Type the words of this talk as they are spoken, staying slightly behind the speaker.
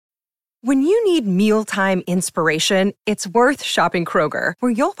When you need mealtime inspiration, it's worth shopping Kroger,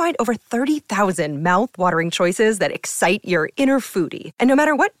 where you'll find over 30,000 mouth-watering choices that excite your inner foodie. And no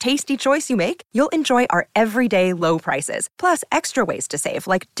matter what tasty choice you make, you'll enjoy our everyday low prices, plus extra ways to save,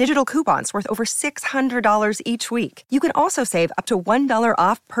 like digital coupons worth over $600 each week. You can also save up to $1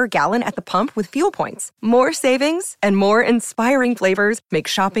 off per gallon at the pump with fuel points. More savings and more inspiring flavors make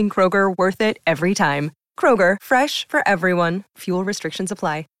shopping Kroger worth it every time. Kroger, fresh for everyone. Fuel restrictions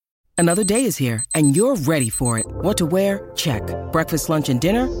apply. Another day is here, and you're ready for it. What to wear? Check. Breakfast, lunch, and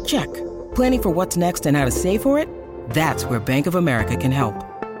dinner? Check. Planning for what's next and how to save for it? That's where Bank of America can help.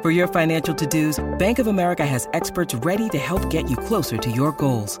 For your financial to-dos, Bank of America has experts ready to help get you closer to your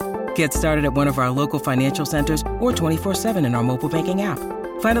goals. Get started at one of our local financial centers or 24/7 in our mobile banking app.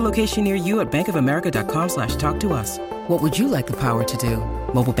 Find a location near you at bankofamerica.com/talktous. What would you like the power to do?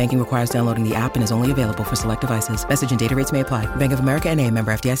 Mobile banking requires downloading the app and is only available for select devices. Message and data rates may apply. Bank of America N.A.,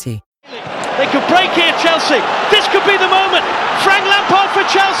 member FDIC. They could break here, Chelsea. This could be the moment. Frank Lampard for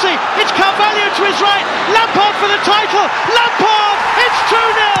Chelsea. It's Carvalho to his right. Lampard for the title. Lampard! It's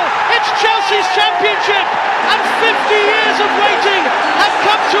 2-0. It's Chelsea's championship. And 50 years of waiting have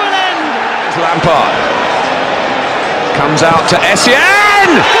come to an end. Lampard comes out to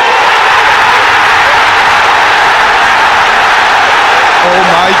Essien. Oh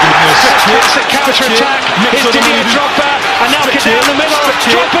my goodness. Classic counter-attack. Here's Didier Drogba. And now get down the middle.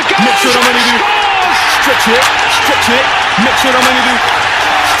 Drogba goes. Scores. Stretch it. Make sure I'm going to do.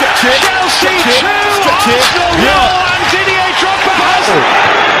 Stretch it. Chelsea 2. Arsenal 0. And Didier Drogba has.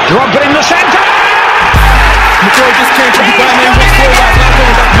 Drogba in the centre. McCoy just came from Dubai and went for right now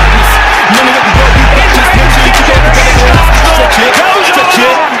going back madness. Money with the goal, we got just make sure you can get the goal. Stretch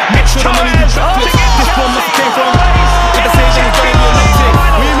it. Make sure I'm going to do backflip. This one must have came from. If I say then it's going to be a little tick.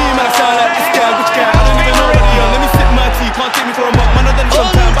 What do you mean, man? I sound like this guy, which guy? I don't even know what he on. Let me sip my tea. Can't take me for a month. Man, I've done some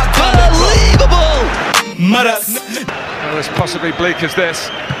time back. Unbelievable. Madas. As possibly bleak as this.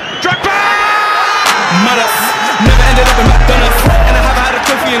 Drogba! Madas. Never ended up in McDonald's. And I haven't had a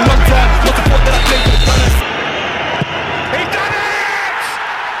trophy in a long time. Not the fault that I played for the Gunners. He done it!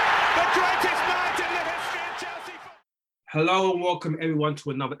 The greatest night in the history of Chelsea. Hello and welcome everyone to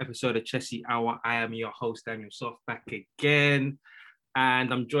another episode of Chessy Hour. I am your host, Daniel Soft, back again.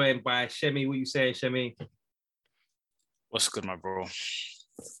 And I'm joined by Shemi. What you saying, Shemi? What's good, my bro?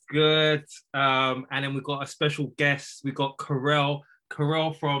 Good. And then we've got a special guest. We've got Karel.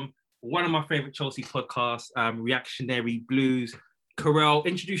 Karel from one of my favorite Chelsea podcasts, Reactionary Blues. Karel,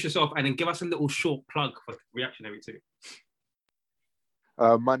 introduce yourself and then give us a little short plug for Reactionary too.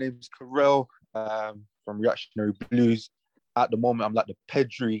 My name is Karel from Reactionary Blues. At the moment, I'm like the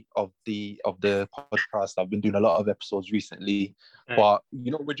Pedri of the podcast. I've been doing a lot of episodes recently, but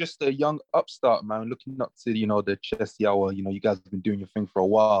we're just a young upstart, man. Looking up to the Chessy Hour. You guys have been doing your thing for a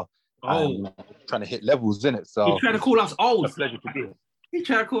while. And, trying to hit levels in it. So you're trying to call us old. It's a pleasure to do it. You're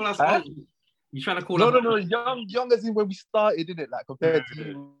trying to call us old. You're trying to call us No, young as in when we started, in it, like compared to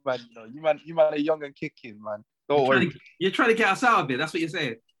you, man. You man are young and kicking, man. Don't worry. You're trying to get us out of it. That's what you're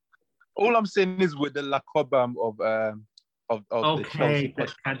saying. All I'm saying is with the La Cobham of the Chelsea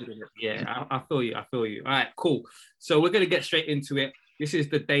podcast. Yeah, I feel you. All right, cool. So we're going to get straight into it. This is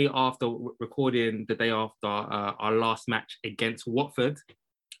the day after recording, the day after our last match against Watford.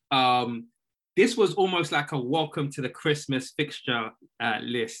 This was almost like a welcome to the Christmas fixture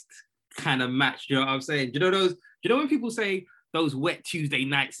list kind of match. You know what I'm saying? You know when people say those wet Tuesday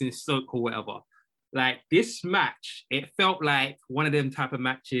nights in Stoke or whatever? Like this match, it felt like one of them type of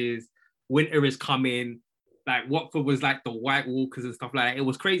matches. Winter is coming. Like Watford was like the White Walkers and stuff like that. It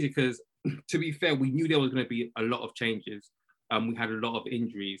was crazy because, to be fair, we knew there was going to be a lot of changes. We had a lot of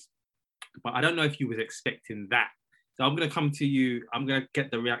injuries, but I don't know if you was expecting that. So I'm going to come to you. I'm going to get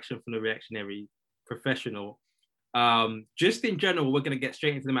the reaction from the reactionary professional. Just in general, we're going to get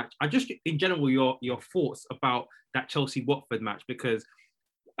straight into the match. In general, your thoughts about that Chelsea-Watford match, because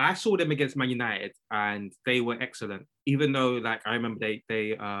I saw them against Man United and they were excellent. Even though, like, I remember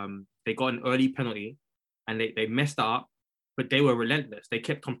they got an early penalty and they messed up, but they were relentless. They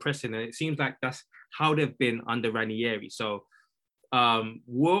kept compressing, and it seems like that's how they've been under Ranieri. So,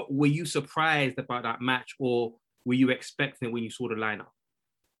 what were you surprised about that match, or were you expecting it when you saw the lineup?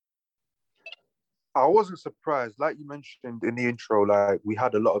 I wasn't surprised. Like you mentioned in the intro, like we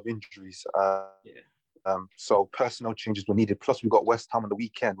had a lot of injuries. So personnel changes were needed. Plus, we got West Ham on the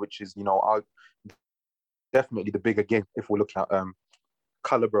weekend, which is, definitely the bigger game if we're looking at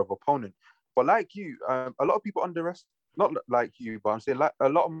caliber of opponent. But like you, a lot of people not like you, but I'm saying like a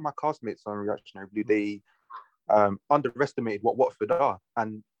lot of my castmates on Reactionary Blue, they underestimated what Watford are.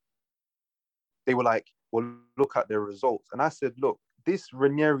 And they were like, well, look at their results. And I said, look, this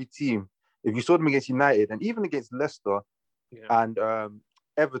Ranieri team, if you saw them against United and even against Leicester and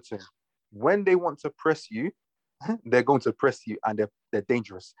Everton, when they want to press you, they're going to press you, and they're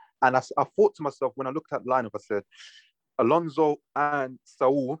dangerous. And I thought to myself when I looked at the lineup, I said, Alonso and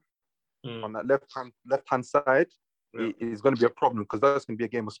Saul on that left hand side is going to be a problem, because that's going to be a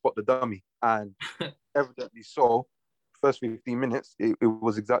game of spot the dummy. And evidently so, first 15 minutes, it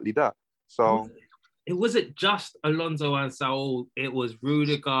was exactly that. So it wasn't just Alonso and Saul. It was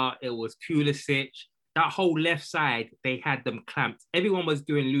Rudiger. It was Pulisic. That whole left side, they had them clamped. Everyone was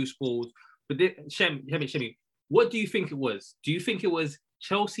doing loose balls. But Shemi, what do you think it was? Do you think it was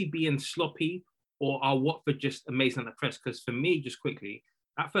Chelsea being sloppy, or are Watford just amazing at the press? Because for me, just quickly,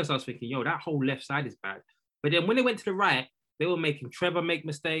 at first I was thinking, that whole left side is bad. But then when they went to the right, they were making Trevor make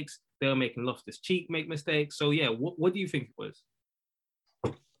mistakes. They were making Loftus-Cheek make mistakes. So yeah, what do you think it was?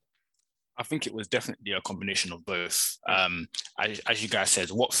 I think it was definitely a combination of both. As you guys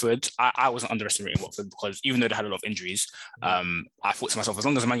said, Watford, I wasn't underestimating Watford, because even though they had a lot of injuries, I thought to myself, as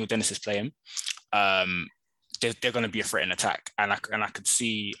long as Emmanuel Dennis is playing, they're going to be a threat in attack. And I could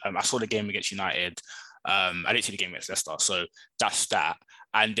see, I saw the game against United. I didn't see the game against Leicester, so that's that.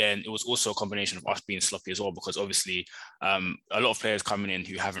 And then it was also a combination of us being sloppy as well, because obviously a lot of players coming in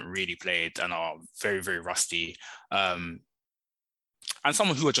who haven't really played and are very, very rusty. And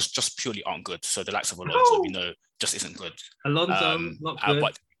someone who are just purely aren't good. So the likes of Alonso, we know, just isn't good. Alonso, not good.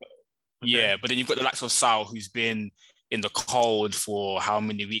 But then you've got the likes of Sal, who's been in the cold for how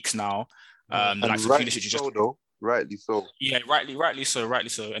many weeks now. The likes of Pulisic, rightly so. Yeah, rightly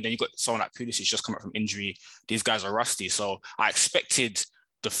so. And then you got someone like Pulisic just coming from injury. These guys are rusty. So I expected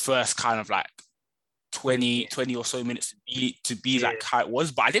the first kind of like 20 or so minutes to be like how it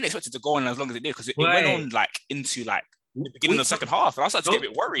was, but I didn't expect it to go on as long as it did, because it went on like into like the beginning of the second half, and I started to get a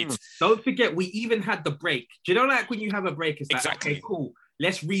bit worried. Don't forget, we even had the break. Do you know, like when you have a break, it's like, exactly. Okay, cool,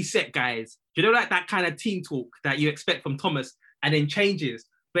 let's reset, guys. Do you know, like that kind of team talk that you expect from Thomas, and then changes.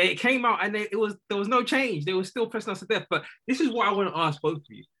 But it came out, and there was no change. They were still pressing us to death. But this is what I want to ask both of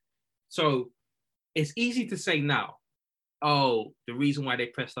you. So it's easy to say now, oh, the reason why they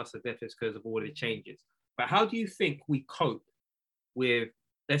pressed us to death is because of all the changes. But how do you think we cope with,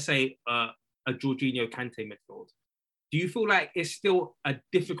 let's say, a Jorginho Kante midfield? Do you feel like it's still a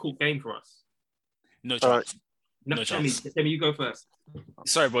difficult game for us? No chance. No chance. Tell me, you go first.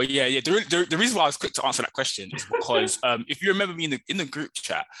 Sorry, bro. Yeah. The reason why I was quick to answer that question is because if you remember me in the group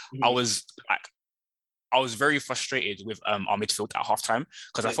chat, I was very frustrated with our midfield at halftime,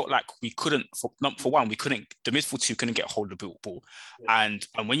 because I felt like we couldn't, the midfield two couldn't get hold of the ball. Yeah.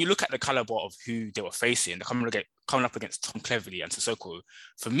 And when you look at the caliber of who they were facing, they're coming up against Tom Cleverley and Sissoko.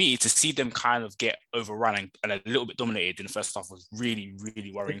 For me, to see them kind of get overrun and a little bit dominated in the first half was really,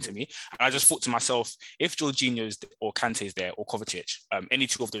 really worrying to me. And I just thought to myself, if Jorginho's or Kante's there, or Kovacic, any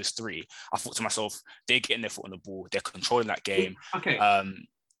two of those three, I thought to myself, they're getting their foot on the ball, they're controlling that game. Okay.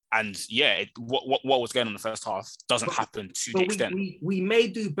 And yeah, what was going on in the first half doesn't happen to the extent. We may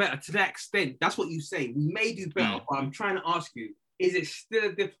do better to that extent. That's what you say. We may do better, but I'm trying to ask you, is it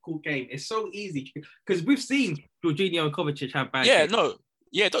still a difficult game? It's so easy, because we've seen Jorginho and Kovacic have bad games.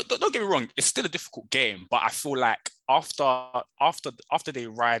 Don't get me wrong. It's still a difficult game, but I feel like after they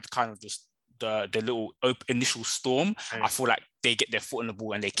ride kind of just the little initial storm, I feel like they get their foot on the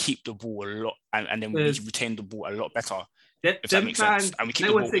ball and they keep the ball a lot, and then we retain the ball a lot better. If that makes sense. And we keep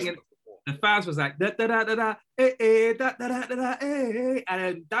the ball. Singing, the fans was like da da da da da da da da da da,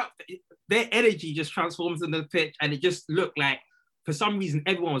 and that their energy just transforms in the pitch, and it just looked like, for some reason,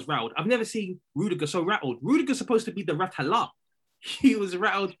 everyone was rattled. I've never seen Rudiger so rattled. Rudiger's supposed to be the rattler. He was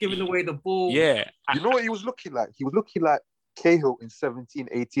rattled, giving away the ball. Yeah. You know what he was looking like? He was looking like Cahill in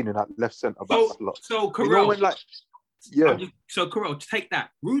 17-18 in that left centre back slot. So Carell, So Carell, take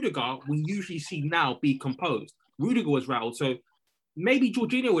that. Rudiger, we usually see now be composed. Rudiger was rattled, so maybe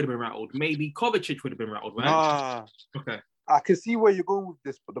Jorginho would have been rattled. Maybe Kovacic would have been rattled, right? Okay. I can see where you're going with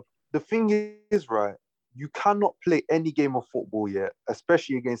this, but the thing is, right, you cannot play any game of football yet,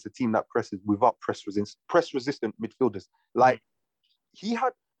 especially against a team that presses without press-resistant midfielders. Like,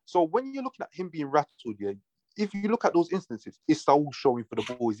 so when you're looking at him being rattled, if you look at those instances, is Saul showing for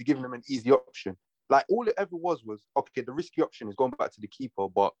the ball? Is he giving them an easy option? Like, all it ever was, okay, the risky option is going back to the keeper,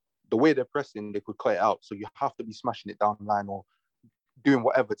 but the way they're pressing, they could cut it out. So you have to be smashing it down the line or doing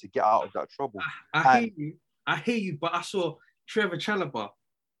whatever to get out of that trouble. I hear you, but I saw Trevor Chalobah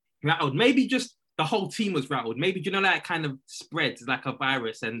rattled. Maybe just the whole team was rattled. Maybe, you know, that kind of spreads like a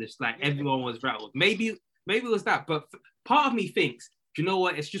virus, and it's like everyone was rattled. Maybe it was that. But part of me thinks, do you know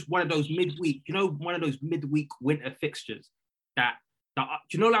what? It's just one of those midweek winter fixtures that do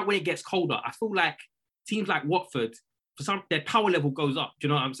you know, like when it gets colder, I feel like teams like Watford, for some, their power level goes up. Do you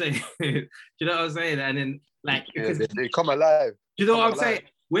know what I'm saying? Do you know what I'm saying? And then like because they come alive. Do you know what I'm saying?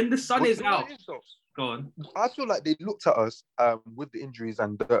 When the sun is out, go on. I feel like they looked at us with the injuries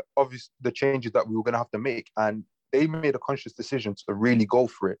and the changes that we were going to have to make, and they made a conscious decision to really go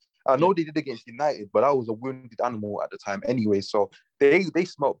for it. I know they did against United, but I was a wounded animal at the time anyway, so they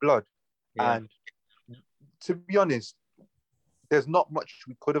smelt blood. Yeah. And to be honest, there's not much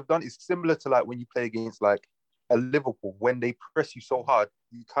we could have done. It's similar to like when you play against like a Liverpool, when they press you so hard,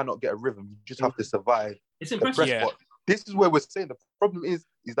 you cannot get a rhythm. You just have to survive. It's impressive. Yeah. This is where we're saying the problem is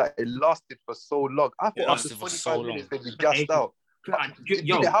that it lasted for so long. I thought after 25 minutes they'd be gassed out. Did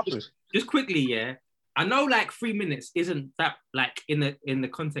it happen? Just quickly, yeah. I know like 3 minutes isn't that like in the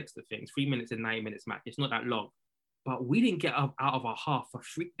context of things. 3 minutes in 90 minutes match, it's not that long. But we didn't get out of our half for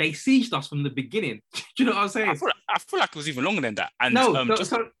free. They sieged us from the beginning. Do you know what I'm saying? I feel like it was even longer than that. And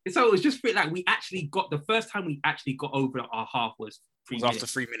so it was just like we actually got the first time we actually got over our half was 3 minutes. After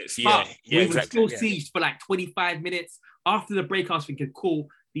 3 minutes, yeah. We were still sieged for like 25 minutes. After the break, I was thinking, cool,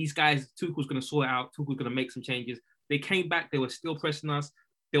 these guys, Tuchel's going to sort it out. Tuchel's going to make some changes. They came back. They were still pressing us.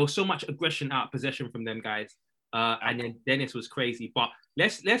 There was so much aggression out of possession from them guys. And then Dennis was crazy. But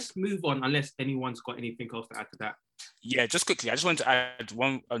let's move on unless anyone's got anything else to add to that. Yeah, just quickly, I just wanted to add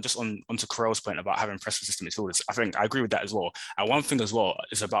one just onto Carell's point about having press-resistant midfielders. I think I agree with that as well. And one thing as well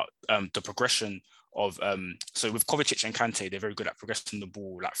is about the progression of so with Kovacic and Kante, they're very good at progressing the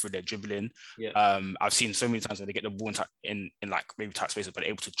ball like through their dribbling. Yeah. I've seen so many times when they get the ball in like maybe tight spaces, but they're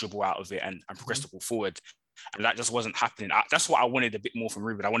able to dribble out of it and progress the ball forward. And that just wasn't happening. That's what I wanted a bit more from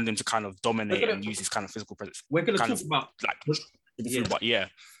Ruben. I wanted him to kind of dominate and use his kind of physical presence. We're going to talk about we're going to talk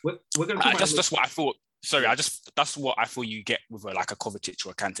about that's what I thought. Sorry, that's what I thought you get with like a Kovacic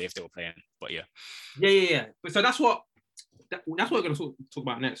or a Kante if they were playing. But yeah. So that's what we're going to talk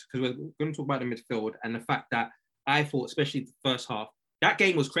about next, because we're going to talk about the midfield and the fact that I thought, especially the first half, that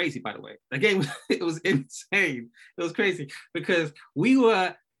game was crazy. By the way, that game it was insane. It was crazy because we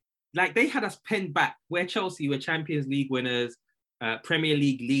were like they had us penned back. Where Chelsea were Champions League winners, Premier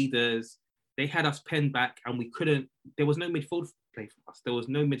League leaders. They had us penned back, and we couldn't. There was no midfield play for us. There was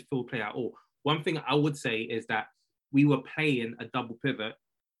no midfield play at all. One thing I would say is that we were playing a double pivot,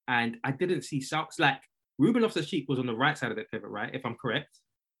 and I didn't see South. Like Ruben Loftus-Cheek was on the right side of the pivot, right? If I'm correct.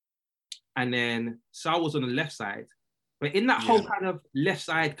 And then Sal was on the left side. But in that whole kind of left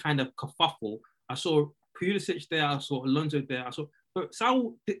side kind of kerfuffle, I saw Pulisic there, I saw Alonso there, but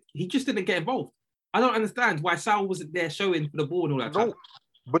Sal, he just didn't get involved. I don't understand why Sal wasn't there showing for the ball and all that. No,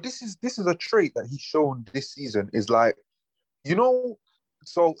 but this is a trait that he's shown this season is like, you know,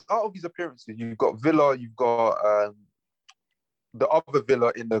 so out of his appearances, you've got Villa, you've got the other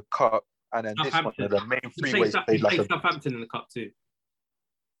Villa in the cup, and then this one, the main three-way played like Southampton in the cup too.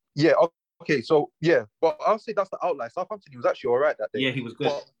 Yeah, okay, so yeah, but I'll say that's the outlier. Southampton, he was actually all right that day. Yeah, he was good.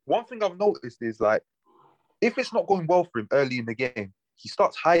 But one thing I've noticed is like, if it's not going well for him early in the game, he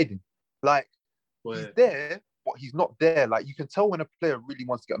starts hiding. Like, he's there, but he's not there. Like, you can tell when a player really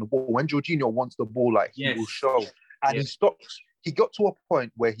wants to get on the ball. When Jorginho wants the ball, like, he will show. And he stops. He got to a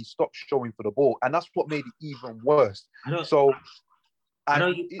point where he stopped showing for the ball, and that's what made it even worse. I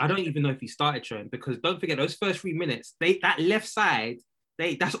don't even know if he started showing, because don't forget those first 3 minutes, that left side,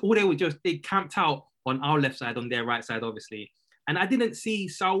 that's all they were they camped out on our left side, on their right side, obviously. And I didn't see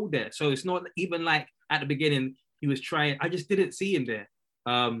Saul there. So it's not even like at the beginning he was trying. I just didn't see him there.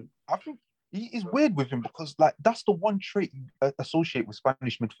 I think it's weird with him because like that's the one trait you associate with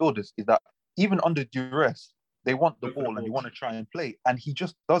Spanish midfielders is that even under duress, they want the ball and they want to try and play. And he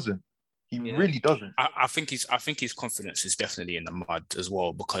just doesn't. He really doesn't. I think his confidence is definitely in the mud as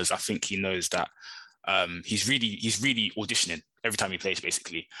well, because I think he knows that he's really auditioning every time he plays,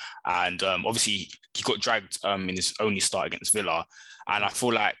 basically. And obviously he got dragged in his only start against Villa. And I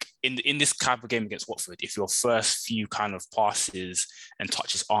feel like in this type of game against Watford, if your first few kind of passes and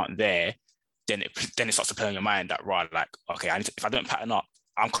touches aren't there, then it starts to play on your mind that, right, like, okay, if I don't pattern up,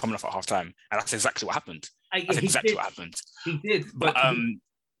 I'm coming off at half time. And that's exactly what happened. What happened. He did. But go on.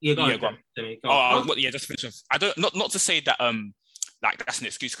 Just finish off. I don't, not to say that like that's an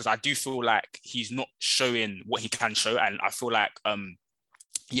excuse, because I do feel like he's not showing what he can show, and I feel like I feel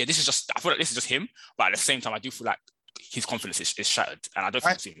like this is just him, but at the same time I do feel like his confidence is shattered, and I don't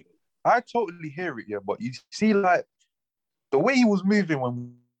think it's I totally hear it, but you see like the way he was moving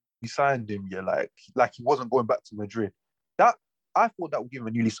when we signed him, like he wasn't going back to Madrid. That I thought that would give him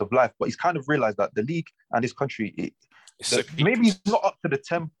a new lease of life, but he's kind of realized that the league and this country, maybe he's not up to the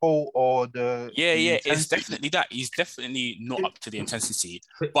tempo or the it's definitely that. He's definitely not up to the intensity.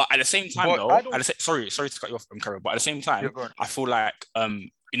 But at the same time, sorry to cut you off, Carol, but at the same time, I feel like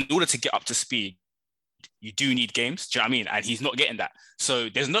in order to get up to speed, you do need games. Do you know what I mean? And he's not getting that. So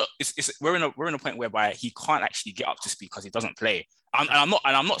there's no. We're in a point whereby he can't actually get up to speed because he doesn't play. I'm not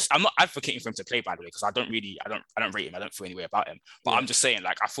advocating for him to play, by the way, because I don't rate him. I don't feel any way about him. But I'm just saying,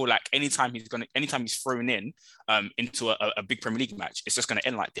 like, I feel like anytime he's thrown in into a big Premier League match, it's just gonna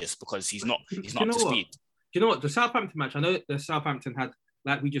end like this because he's not up to speed. Do you know what? The Southampton match, I know the Southampton had,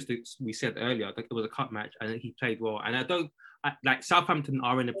 like we said earlier, like it was a cup match and he played well. And like Southampton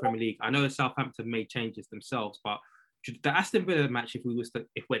are in the Premier League. I know Southampton made changes themselves, but the Aston Villa match, if we were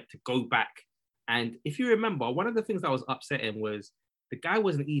to go back, and if you remember, one of the things that was upsetting was the guy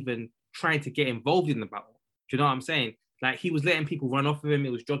wasn't even trying to get involved in the battle. Do you know what I'm saying? Like he was letting people run off of him.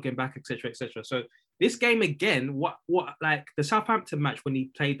 It was jogging back, etc., etc. So this game again, what like the Southampton match when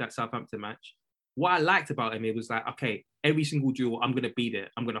he played that Southampton match, what I liked about him, it was like, okay, every single duel, I'm gonna beat it.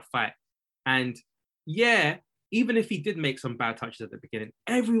 I'm gonna fight. And yeah, even if he did make some bad touches at the beginning,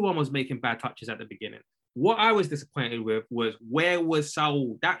 everyone was making bad touches at the beginning. What I was disappointed with was where was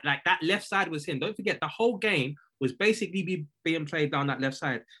Saul? That left side was him. Don't forget, the whole game was basically being played down that left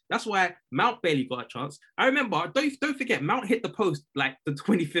side. That's why Mount barely got a chance. I remember, don't forget, Mount hit the post like the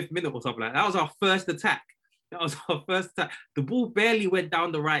 25th minute or something like that. That was our first attack. The ball barely went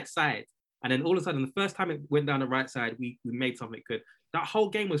down the right side. And then all of a sudden, the first time it went down the right side, we made something good. That whole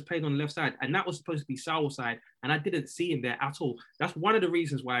game was played on the left side, and that was supposed to be Saul's side, and I didn't see him there at all. That's one of the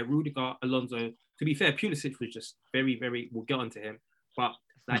reasons why Rudiger, Alonso, to be fair, Pulisic was just very, very, we'll get onto him, but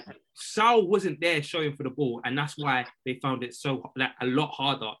like Saul wasn't there showing for the ball, and that's why they found it so like a lot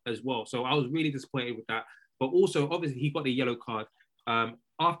harder as well. So I was really disappointed with that. But also, obviously, he got the yellow card. At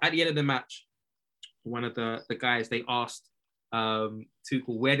the end of the match, one of the guys, they asked Tuchel,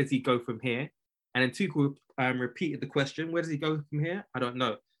 where does he go from here? And then Tuchel repeated the question, where does he go from here? I don't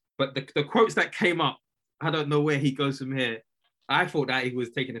know. But the quotes that came up, I don't know where he goes from here. I thought that he was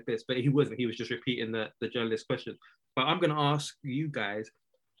taking a piss, but he wasn't. He was just repeating the journalist's question. But I'm going to ask you guys,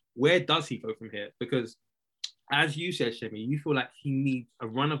 where does he go from here? Because as you said, Shemi, you feel like he needs a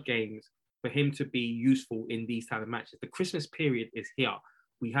run of games for him to be useful in these type of matches. The Christmas period is here.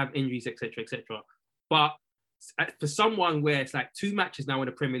 We have injuries, etc., etc. But for someone where it's like 2 matches now in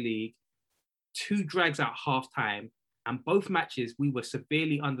the Premier League, 2 drags at half time, and both matches we were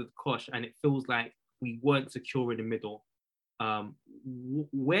severely under the cosh, and it feels like we weren't secure in the middle.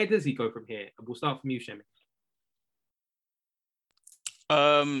 Where does he go from here? We'll start from you, Shemi.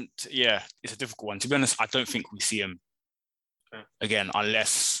 Yeah, it's a difficult one. To be honest, I don't think we see him again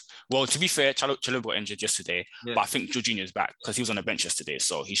unless. Well, to be fair, Chalobah got injured yesterday, but I think Jorginho's back because he was on the bench yesterday,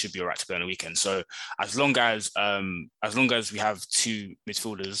 so he should be all right to play on the weekend. So as long as we have 2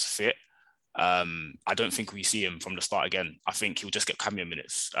 midfielders fit, I don't think we see him from the start again. I think he'll just get cameo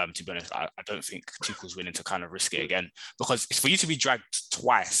minutes. To be honest, I don't think Tuchel's willing to kind of risk it again, because it's for you to be dragged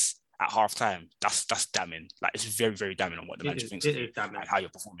twice at half time. That's damning. Like, it's very, very damning on what the manager thinks and how you're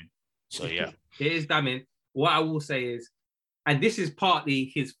performing. So yeah, it is damning. What I will say is, and this is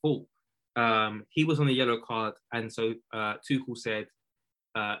partly his fault. He was on a yellow card, and so Tuchel said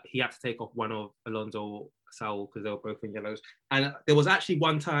he had to take off one of Alonso or Saul because they were both in yellows. And there was actually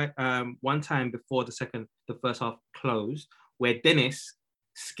one time before the first half closed, where Dennis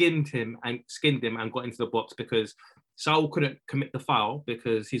skinned him and got into the box because Saul couldn't commit the foul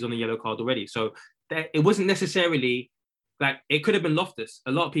because he's on a yellow card already. So it wasn't necessarily like, it could have been Loftus.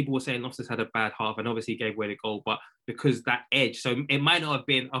 A lot of people were saying Loftus had a bad half and obviously gave away the goal, but because that edge, so it might not have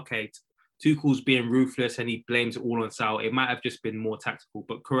been, okay, Tuchel's being ruthless and he blames it all on Saul. It might have just been more tactical.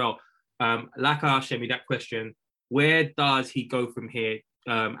 But Carell, like I asked Shemi that question, where does he go from here?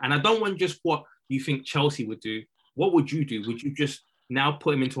 And I don't want just what you think Chelsea would do. What would you do? Would you just now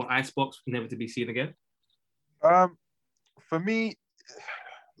put him into an icebox, never to be seen again? For me,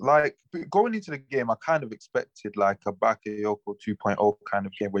 like going into the game, I kind of expected like a Bakayoko 2.0 kind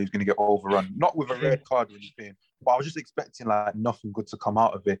of game where he's going to get overrun, not with a red card or anything, but I was just expecting like nothing good to come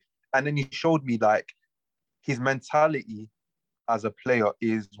out of it. And then he showed me like his mentality as a player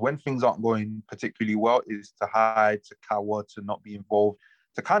is when things aren't going particularly well is to hide, to cower, to not be involved,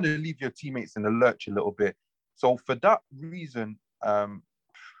 to kind of leave your teammates in the lurch a little bit. So for that reason,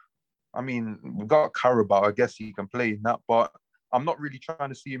 I mean, we've got Carabao. I guess he can play in that, but I'm not really trying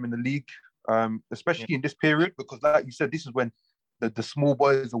to see him in the league, especially in this period, because like you said, this is when the small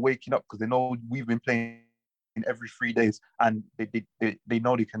boys are waking up because they know we've been playing every 3 days and they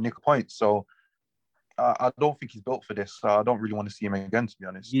know they can nick a point. So I don't think he's built for this. So I don't really want to see him again, to be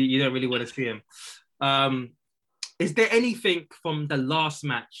honest. You don't really want to see him. Is there anything from the last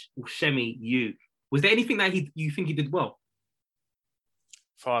match, Shemi, was there anything that you think he did well?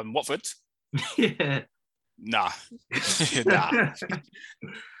 From Watford? Yeah. Nah. Nah.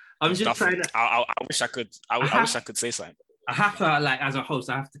 I'm just trying to. I wish I could. I wish I could say something. I have to, like, as a host,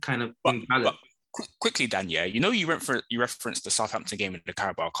 I have to kind of bring balance. Quickly, Dan. Yeah, you referenced the Southampton game in the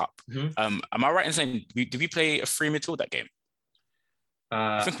Carabao Cup. Mm-hmm. Am I right in saying did we play a free midfield that game?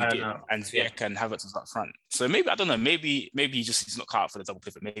 I think we did, and Ziyech and Havertz was up front. So maybe I don't know. Maybe he's not cut out for the double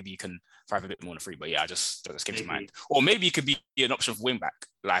pivot. Maybe you can thrive a bit more on the free. But yeah, that just came to mind. Or maybe it could be an option for wing back,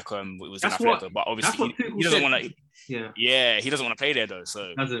 like it was in Atletico. But obviously he doesn't want to. Yeah, he doesn't want to play there though.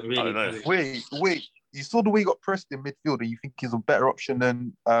 So doesn't really. Wait. You saw the way he got pressed in midfield, and you think he's a better option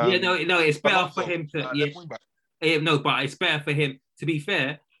than? It's better for him to. No, but it's better for him. To be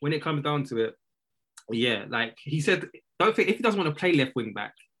fair, when it comes down to it, like he said. Don't think if he doesn't want to play left wing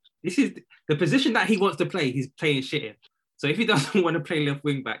back, this is the position that he wants to play. He's playing shit in. So if he doesn't want to play left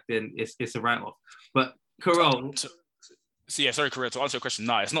wing back, then it's a write off. But Carol, sorry, Carol. To answer your question,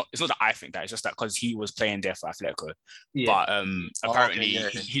 no, it's not that I think that. It's just that because he was playing there for Atletico. Yeah. But apparently,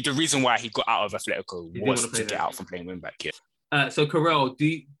 the reason why he got out of Atletico was to get out from playing wing back. Yeah. So Carol,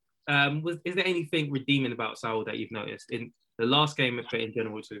 is there anything redeeming about Saul that you've noticed in the last game, but in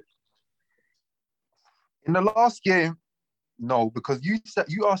general too? In the last game. No, because you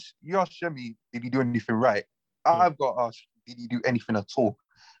asked Shemi, did he do anything right? I've got asked, did he do anything at all?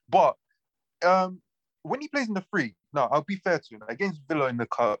 But when he plays in the free, no, I'll be fair to him. Against Villa in the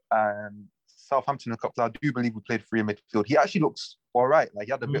cup and Southampton in the cup, I do believe we played free in midfield. He actually looks all right. Like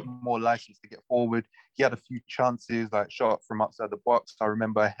he had a bit more license to get forward. He had a few chances, like shot from outside the box. I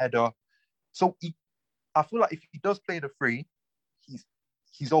remember a header. So I feel like if he does play the free,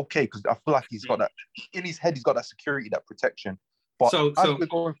 he's okay because I feel like he's got that in his head. He's got that security, that protection. But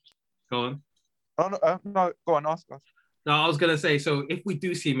go on. Oh, no, go on, ask us. No, I was gonna say. So if we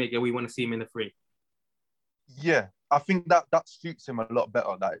do see him again, we want to see him in the free. Yeah, I think that suits him a lot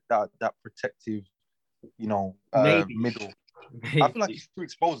better. That protective, middle. Maybe. I feel like he's too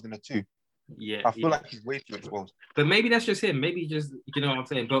exposed in the two. Yeah, I feel like he's way too exposed. But maybe that's just him. Maybe just what I'm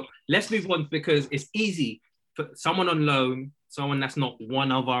saying. But let's move on because it's easy for someone on loan. Someone that's not one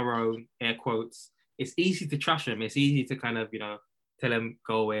of our own, air quotes, it's easy to trash him. It's easy to kind of, tell him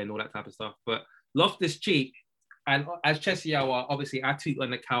go away and all that type of stuff. But Loftus-Cheek, and as Chessy Hour, obviously I tweet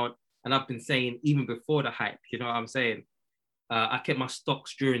on the account and I've been saying even before the hype, you know what I'm saying? I kept my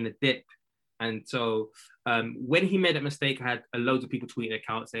stocks during the dip. And so when he made that mistake, I had a loads of people tweeting the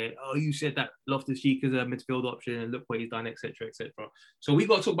account saying, oh, you said that Loftus-Cheek is a midfield option and look what he's done, etc., etc. So we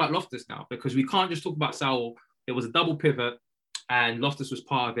got to talk about Loftus now because we can't just talk about Saul. It was a double pivot. And Loftus was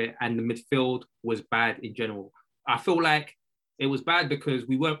part of it, and the midfield was bad in general. I feel like it was bad because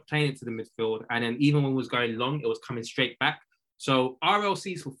we weren't playing into the midfield, and then even when it was going long, it was coming straight back. So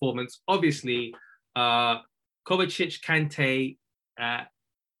RLC's performance, obviously, Kovacic, Kante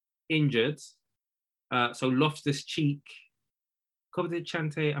injured. So Loftus-Cheek, Kovacic,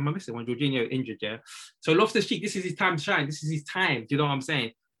 Kante, am I missing one? Jorginho injured, yeah. So Loftus-Cheek, this is his time to shine. This is his time. Do you know what I'm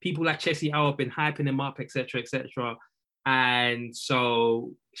saying? People like Chessy Hour have been hyping him up, etc., etc. And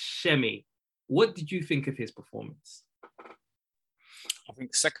so, Shemi, what did you think of his performance? I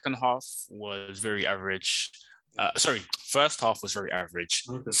think second half was very average. First half was very average.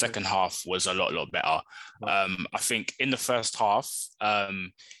 Second half was a lot better. I think in the first half,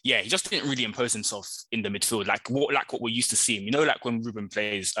 he just didn't really impose himself in the midfield, like what we're used to seeing. Like when Ruben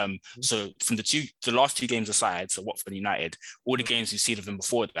plays. So from the last two games aside, so Watford United, all the games we've seen of him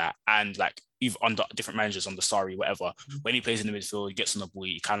before that, and like even under different managers, under Sarri, whatever, when he plays in the midfield, he gets on the ball,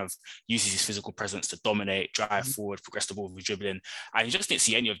 he kind of uses his physical presence to dominate, drive forward, progress the ball with dribbling. And you just didn't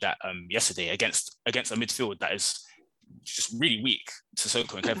see any of that yesterday against a midfield that is just really weak to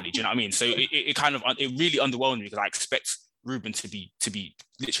Sissoko and Cleverley. Do you know what I mean? So it really underwhelmed me because I expect Ruben to be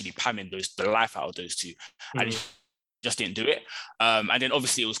literally pamming the life out of those two. And he just didn't do it. And then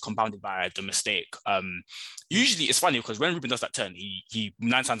obviously it was compounded by the mistake. Usually it's funny because when Ruben does that turn, he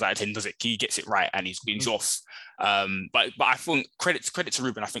 9 times out of 10 does it. He gets it right and he's off. But I think credit to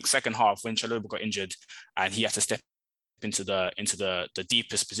Ruben. I think second half when Chalobah got injured and he had to step into the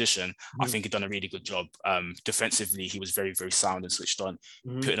deepest position, I think he'd done a really good job. Defensively, he was very, very sound and switched on,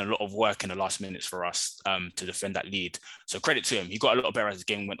 putting a lot of work in the last minutes for us to defend that lead. So credit to him. He got a lot better as the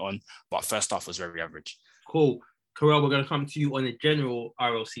game went on, but first half was very average. Cool. Carell, we're going to come to you on the general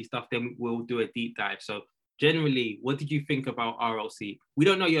RLC stuff, then we'll do a deep dive. So generally, what did you think about RLC? We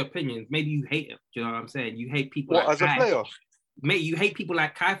don't know your opinions. Maybe you hate him. Do you know what I'm saying? You hate people like Kai. As a player? Mate, you hate people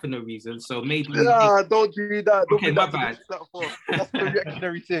like Kai for no reason, so maybe... Nah, don't do that. Don't okay, my bad. That's a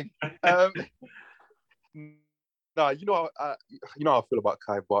reactionary thing. You know how I feel about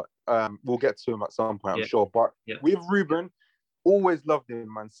Kai, but we'll get to him at some point, I'm sure. But with Ruben, always loved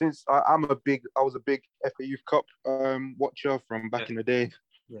him, man. Since I was a big FA Youth Cup watcher from back in the day.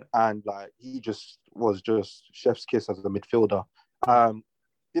 and like he just was just chef's kiss as a midfielder.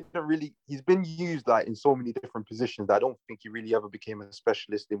 Didn't really. He's been used like in so many different positions that I don't think he really ever became a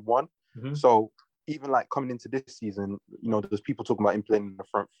specialist in one. So even like coming into this season, you know, there's people talking about him playing in the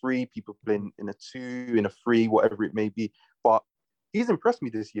front three, people playing in a 2, in a 3, whatever it may be. But he's impressed me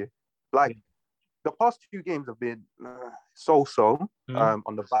this year. Like the past 2 games have been so-so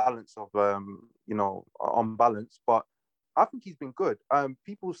on the balance of you know, on balance, but I think he's been good.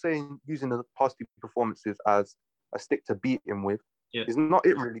 People saying using the past 2 performances as a stick to beat him with is not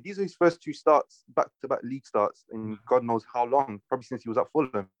it really. These are his first 2 starts, back-to-back league starts in God knows how long, probably since he was at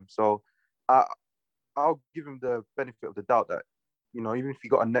Fulham. So I'll give him the benefit of the doubt that, you know, even if he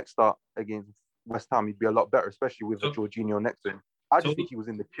got a next start against West Ham, he'd be a lot better, especially with Jorginho next to him. I just think he was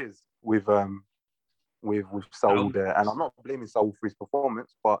in the chiz with Saul there, and I'm not blaming Saul for his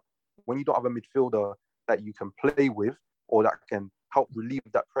performance, but when you don't have a midfielder that you can play with or that can help relieve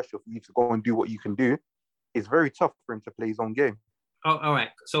that pressure for you to go and do what you can do, it's very tough for him to play his own game. Oh, all right.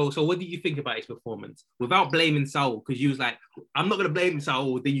 So what did you think about his performance? Without blaming Saul, because you was like, I'm not going to blame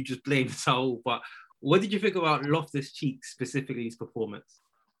Saul, then you just blamed Saul. But what did you think about Loftus-Cheek, specifically his performance?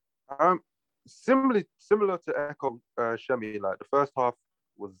 Similar to echo Shemi, like the first half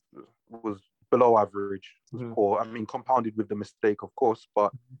was below average, or I mean, compounded with the mistake, of course.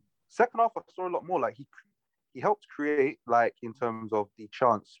 But second half, I saw a lot more. Like he helped create, like in terms of the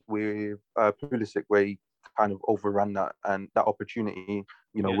chance with Pulisic, where he kind of overran that and that opportunity,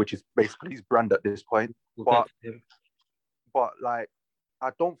 you know, which is basically his brand at this point. But like, I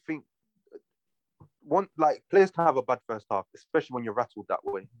don't think players can have a bad first half, especially when you're rattled that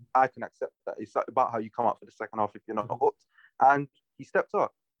way. I can accept that. It's about how you come out for the second half if you're not hooked. And he stepped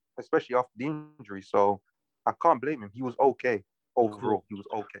up, especially after the injury. So I can't blame him. He was okay overall. He was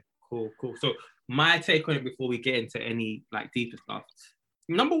okay. Cool. So my take on it before we get into any like deeper stuff.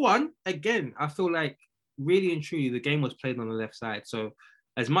 Number one, again, I feel like really and truly the game was played on the left side. So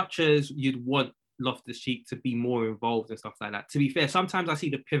as much as you'd want Loftus-Cheek to be more involved and stuff like that, to be fair, sometimes I see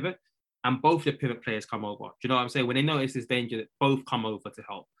the pivot and both the pivot players come over. Do you know what I'm saying? When they notice this danger, that both come over to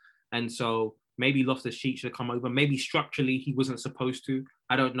help. And so maybe Loftus-Cheek should have come over. Maybe structurally he wasn't supposed to.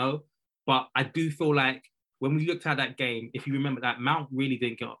 I don't know. But I do feel like when we looked at that game, if you remember that Mount really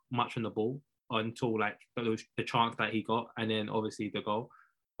didn't get much on the ball until like the chance that he got, and then obviously the goal.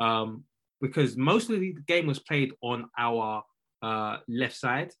 Because most of the game was played on our left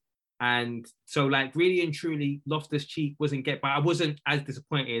side. And so like really and truly Loftus-Cheek wasn't but I wasn't as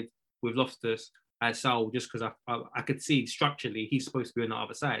disappointed with Loftus as Saul, just because I could see structurally he's supposed to be on the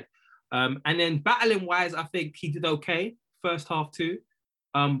other side. And then battling wise, I think he did okay first half too.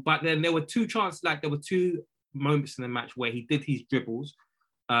 But then there were 2 chances, like there were 2 moments in the match where he did his dribbles.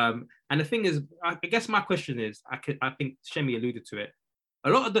 And the thing is, I guess my question is, I think Shemi alluded to it. A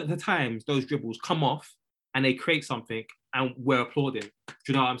lot of the times those dribbles come off and they create something and we're applauding. Do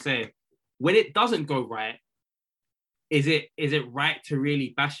you know what I'm saying? When it doesn't go right, is it right to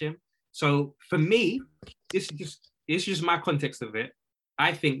really bash him? So for me, this is just my context of it.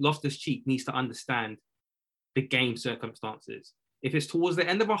 I think Loftus-Cheek needs to understand the game circumstances. If it's towards the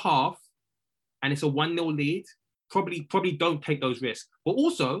end of a half and it's a 1-0 lead, probably don't take those risks. But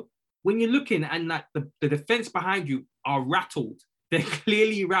also, when you're looking and like the defense behind you are rattled, they're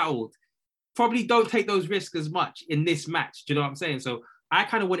clearly rattled, probably don't take those risks as much in this match. Do you know what I'm saying? So I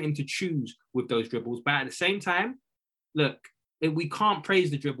kind of want him to choose with those dribbles. But at the same time, look, we can't praise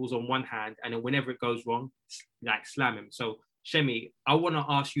the dribbles on one hand and then whenever it goes wrong, like slam him. So Shemi, I want to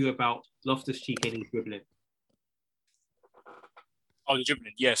ask you about Loftus-Cheek and his dribbling. Oh, the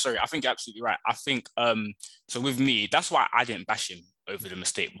dribbling. Yeah, sorry. I think you're absolutely right. I think, so with me, that's why I didn't bash him over the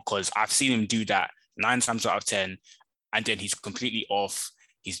mistake, because I've seen him do that 9 times out of 10, and then he's completely off.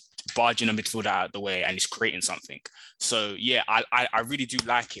 He's barging a midfielder out of the way and he's creating something. So yeah, I really do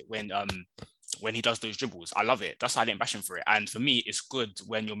like it when he does those dribbles. I love it. That's why I didn't bash him for it. And for me, it's good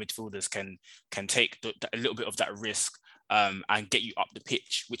when your midfielders can take a little bit of that risk and get you up the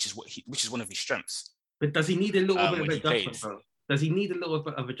pitch, which is one of his strengths. But does he need a little bit of adjustment, bro? Does he need a little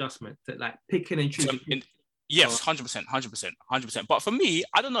bit of adjustment to like picking and choosing? Yes, 100%. But for me,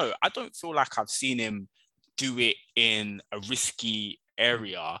 I don't know. I don't feel like I've seen him do it in a risky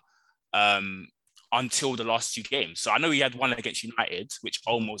area until the last 2 games. So I know he had one against United, which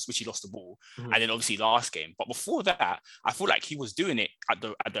he lost the ball, and then obviously last game. But before that, I feel like he was doing it at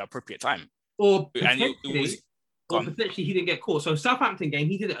the appropriate time. Or potentially he didn't get caught. So Southampton game,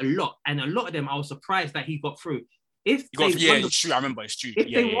 he did it a lot, and a lot of them I was surprised that he got through. It's true. I remember it's true.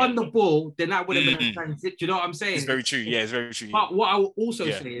 If they won the ball, then that would have been a transit. Do you know what I'm saying? It's very true. Yeah, it's very true. But what I will also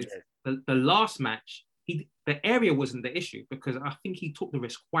say is the last match, the area wasn't the issue because I think he took the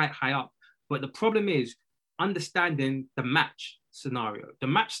risk quite high up. But the problem is understanding the match scenario. The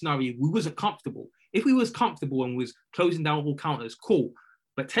match scenario, we wasn't comfortable. If we was comfortable and was closing down all counters, cool.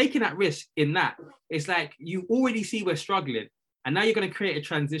 But taking that risk in that, it's like you already see we're struggling, and now you're going to create a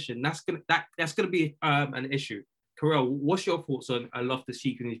transition. That's gonna be an issue. Carell, what's your thoughts on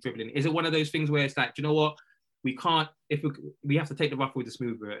Loftus-Cheek and his dribbling? Is it one of those things where it's like, do you know what? We can't, if we have to take the rough with the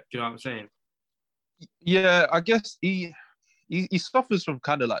smooth with it. Do you know what I'm saying? Yeah, I guess he suffers from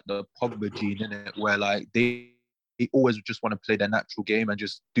kind of like the Pogba gene, innit? Where like they always just want to play their natural game and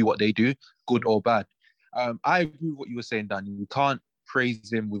just do what they do, good or bad. I agree with what you were saying, Danny. You can't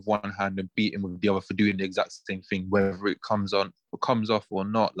praise him with one hand and beat him with the other for doing the exact same thing, whether it comes off or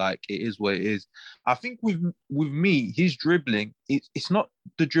not. Like, it is what it is. I think with me, his dribbling, it's not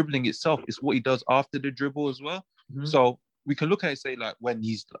the dribbling itself, it's what he does after the dribble as well. Mm-hmm. So we can look at it and say, like, when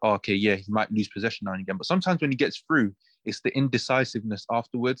he's okay, yeah, he might lose possession now and again, but sometimes when he gets through, it's the indecisiveness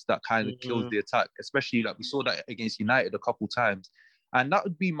afterwards that kind of kills the attack. Especially like we saw that against United a couple times, and that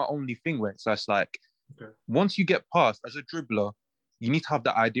would be my only thing where it's just like, once you get past as a dribbler, you need to have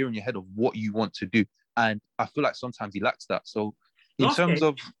that idea in your head of what you want to do. And I feel like sometimes he lacks that. So the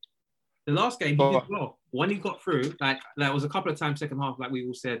last game, he did well. When he got through, like there was a couple of times second half, like we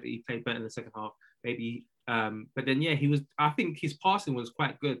all said, that he played better in the second half. Maybe, but then yeah, I think his passing was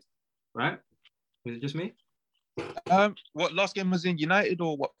quite good, right? Was it just me? What last game was in United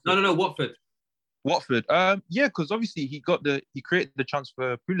or what? No, Watford. Watford. Yeah, because obviously he created the chance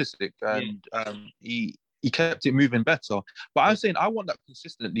for Pulisic, and he kept it moving better. But I'm saying I want that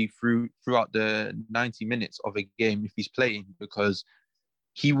consistently throughout the 90 minutes of a game if he's playing, because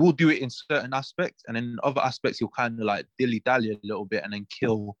he will do it in certain aspects, and in other aspects he'll kind of like dilly-dally a little bit and then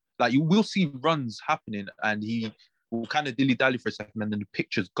kill. Like, you will see runs happening and he will kind of dilly-dally for a second and then the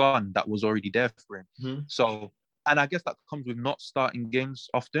picture's gone that was already there for him. Mm-hmm. So, and I guess that comes with not starting games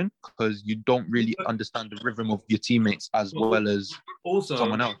often because you don't really understand the rhythm of your teammates as well as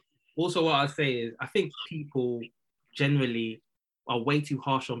someone else. Also, what I say is, I think people generally are way too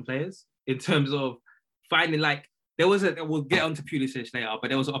harsh on players in terms of finding, like, we'll get onto Pulisic later, but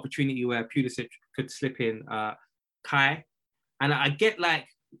there was an opportunity where Pulisic could slip in Kai. And I get, like,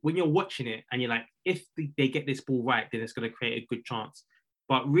 when you're watching it and you're like, if they get this ball right, then it's going to create a good chance.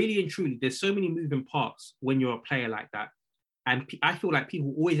 But really and truly, there's so many moving parts when you're a player like that. And I feel like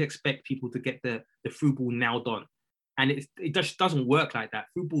people always expect people to get the through ball nailed on. And it just doesn't work like that.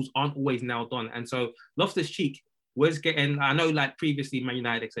 Through balls aren't always nailed on. And so Loftus-Cheek was getting, I know, like previously Man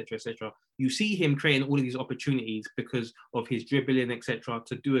United, etc., you see him creating all of these opportunities because of his dribbling, etc.,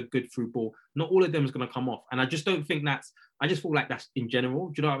 to do a good through ball. Not all of them is going to come off. And I just don't think I just feel like that's in general.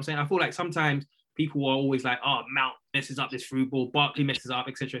 Do you know what I'm saying? I feel like sometimes people are always like, oh, Mount messes up this through ball, Barkley messes up,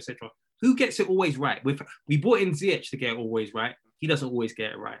 etc., etc. Who gets it always right? We brought in Ziyech to get it always right. He doesn't always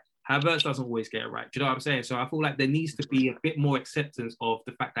get it right. Havertz doesn't always get it right. Do you know what I'm saying? So I feel like there needs to be a bit more acceptance of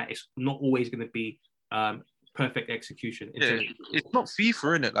the fact that it's not always going to be perfect execution. It's not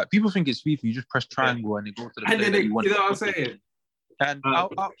FIFA, innit? Like, people think it's FIFA. You just press triangle and it goes to the player that you want. You know what I'm saying? And I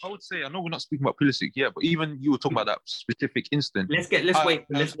would say, I know we're not speaking about Pulisic yet, but even you were talking about that specific instant. Let's wait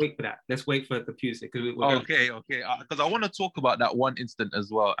for that. Let's wait for the Pulisic. Okay. Because I want to talk about that one instant as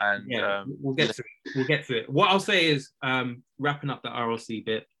well. And we'll get to it. What I'll say is, wrapping up the RLC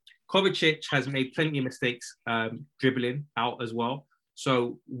bit, Kovacic has made plenty of mistakes dribbling out as well.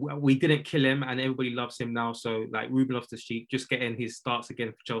 So we didn't kill him and everybody loves him now. So like Ruben Loftus-Cheek just getting his starts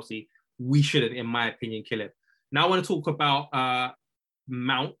again for Chelsea, we shouldn't, in my opinion, kill him. Now I want to talk about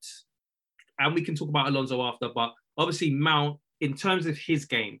Mount, and we can talk about Alonso after, but obviously Mount, in terms of his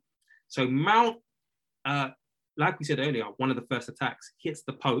game. So Mount, like we said earlier, one of the first attacks hits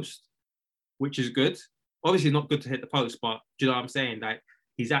the post, which is good. Obviously not good to hit the post, but do you know what I'm saying? Like,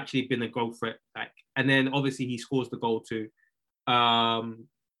 he's actually been a goal threat. Like, and then obviously he scores the goal too. And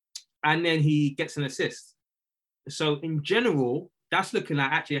then he gets an assist. So in general, that's looking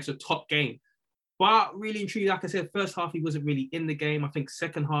like actually that's a top game. But really and truly, like I said, first half, he wasn't really in the game. I think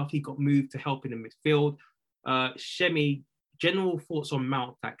second half, he got moved to help in the midfield. Shemi, general thoughts on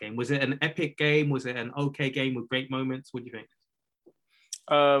Mount that game? Was it an epic game? Was it an okay game with great moments? What do you think?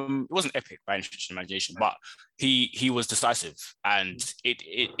 It wasn't epic by any stretch of imagination, but he was decisive. And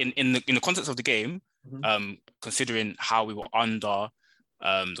in the context of the game, considering how we were under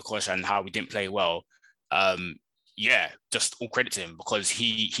the coach and how we didn't play well, just all credit to him because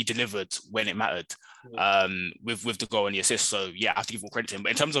he delivered when it mattered with the goal and the assist. So I have to give all credit to him.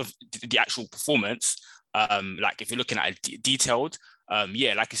 But in terms of the actual performance, like if you're looking at it detailed,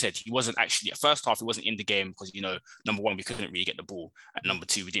 yeah, like I said, he wasn't actually, at first half, he wasn't in the game because, number one, we couldn't really get the ball. And number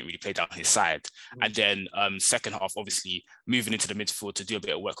two, we didn't really play down his side. And then second half, obviously, moving into the midfield to do a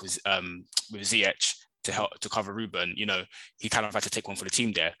bit of work with Ziyech to help to cover Ruben, he kind of had to take one for the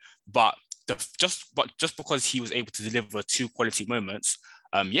team there. But just because he was able to deliver two quality moments,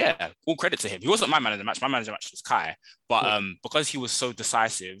 yeah, all credit to him. He wasn't my man of the match. My man of the match was Kai. But because he was so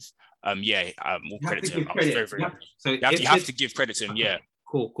decisive, all credit to him. I was very, very happy. So you have to give credit to him, yeah.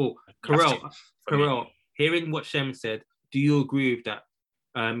 Cool. Karel, hearing what Shem said, do you agree with that?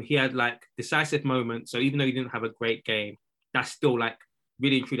 He had like decisive moments, so even though he didn't have a great game, that's still like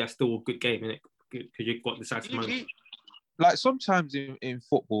really and truly, that's still a good game, isn't it? Because you've got decisive moments. Like sometimes in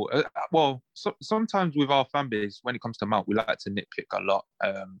football, sometimes with our fan base, when it comes to Mount, we like to nitpick a lot.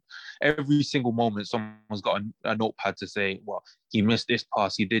 Every single moment, someone's got a notepad to say, well, he missed this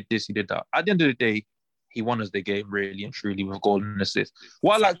pass, he did this, he did that. At the end of the day, he won us the game really and truly with goal and assist.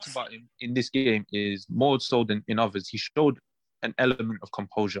 What I liked about him in this game is more so than in others, he showed an element of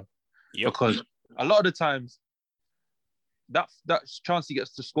composure. Yep. Because a lot of the times, that chance he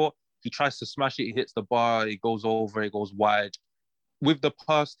gets to score, he tries to smash it, he hits the bar, it goes over, it goes wide. With the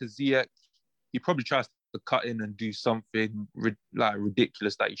pass to Ziyech, he probably tries to cut in and do something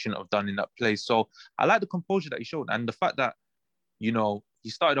ridiculous that he shouldn't have done in that place. So I like the composure that he showed. And the fact that, he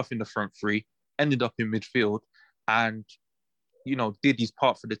started off in the front three, ended up in midfield, and, did his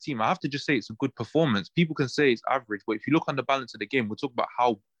part for the team. I have to just say it's a good performance. People can say it's average, but if you look on the balance of the game, we'll talk about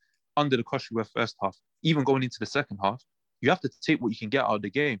how under the cosh we were first half, even going into the second half. You have to take what you can get out of the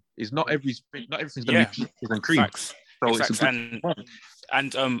game. It's not everything's going to be peaches and cream. Facts. So it's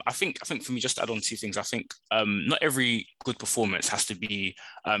and I think for me, just to add on two things, I think not every good performance has to be,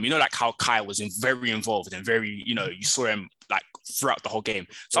 like how Kai was very involved and very, you saw him like throughout the whole game.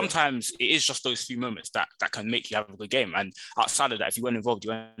 Sometimes it is just those few moments that can make you have a good game. And outside of that, if you weren't involved,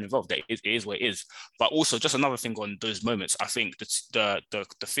 you weren't involved. It is what it is. But also just another thing on those moments, I think the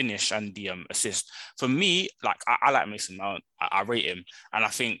finish and the assist, for me, like I like Mason Mount, I rate him. And I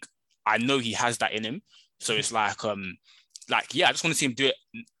think I know he has that in him. So it's I just want to see him do it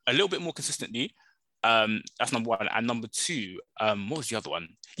a little bit more consistently. That's number one. And number two, what was the other one?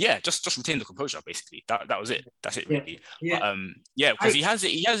 Yeah, just retain the composure, basically. That was it. That's it, really. Yeah. Because he has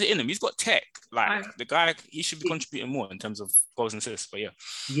it in him. He's got tech. The guy, he should be contributing more in terms of goals and assists. But yeah.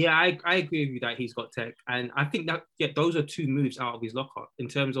 Yeah, I agree with you that he's got tech. And I think that, those are two moves out of his locker in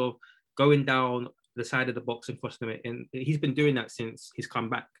terms of going down the side of the box and crossing it. And he's been doing that since he's come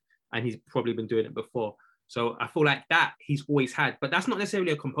back. And he's probably been doing it before. So I feel like that he's always had, but that's not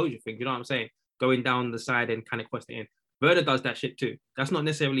necessarily a composure thing. You know what I'm saying? Going down the side and kind of crossing it in. Werner does that shit too. That's not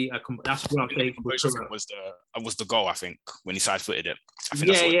necessarily that's what I'm saying. Was the goal, I think, when he side-footed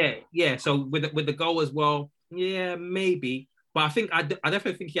it. Yeah. So with the goal as well, yeah, maybe. But I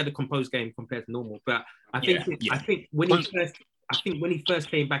definitely think he had a composed game compared to normal. But I think when he first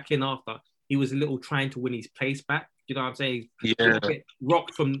came back in after, he was a little trying to win his place back. You know what I'm saying? Yeah.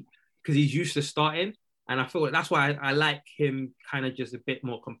 Rocked from because he's used to starting. And I feel like that's why I like him kind of just a bit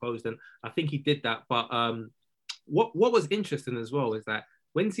more composed. And I think he did that. But what was interesting as well is that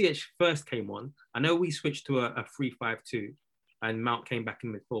when Ziyech first came on, I know we switched to a 3-5-2 and Mount came back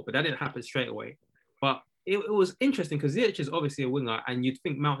in midfield, but that didn't happen straight away. But it was interesting because Ziyech is obviously a winger and you'd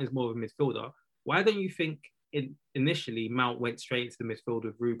think Mount is more of a midfielder. Why don't you think initially Mount went straight into the midfield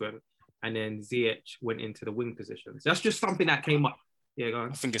with Ruben and then Ziyech went into the wing positions? That's just something that came up. Yeah, go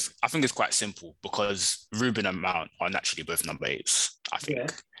on. I think it's quite simple because Ruben and Mount are naturally both number 8s, I think. Yeah.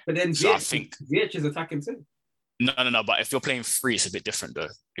 But then Ziyech is attacking too. No. But if you're playing free, it's a bit different though.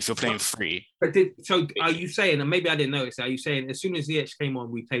 If you're playing free. So are you saying, and maybe I didn't notice, are you saying as soon as Ziyech came on,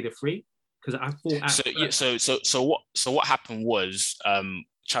 we played a free? Because I thought. So what happened was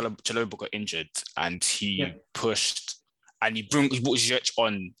Chalobah got injured and he pushed and he brought Ziyech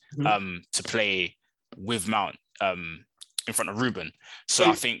on to play with Mount. In front of Ruben, so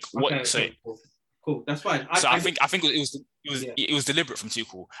I think cool. That's fine. I think it was deliberate from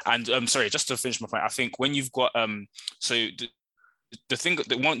Tuchel. And sorry, just to finish my point, I think when you've got the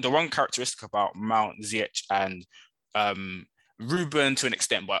one characteristic about Mount, Ziyech, and Ruben to an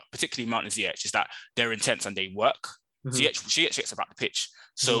extent, but particularly Mount and Ziyech, is that they're intense and they work. Ziyech gets about the pitch.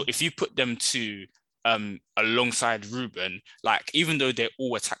 So if you put them to alongside Ruben, like even though they're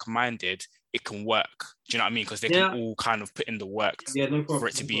all attack minded, it can work. Do you know what I mean? Because they can all kind of put in the work for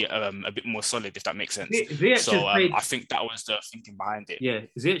it to be a bit more solid, if that makes sense. I think that was the thinking behind it. Yeah,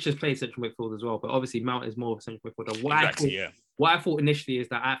 Ziyech has played central midfield as well, but obviously Mount is more of a central midfielder. What I thought initially is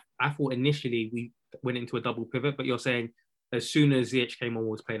that I thought initially we went into a double pivot, but you're saying as soon as Ziyech came on,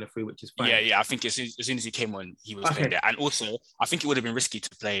 was playing a free, which is fine. Yeah. I think as soon as he came on, he was playing there. And also, I think it would have been risky to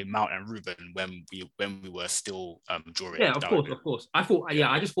play Mount and Ruben when we were still drawing. Yeah, of course.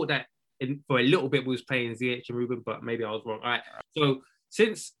 I just thought that for a little bit we was playing Ziyech and Ruben, but maybe I was wrong. All right. So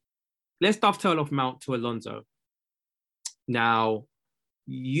let's dovetail off Mount to Alonso. Now,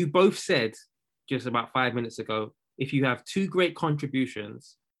 you both said just about 5 minutes ago, if you have two great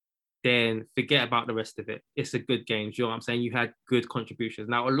contributions, then forget about the rest of it. It's a good game. You know what I'm saying? You had good contributions.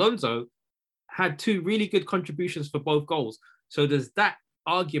 Now, Alonso had two really good contributions for both goals. So does that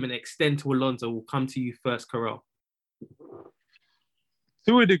argument extend to Alonso? We'll come to you first, Carell.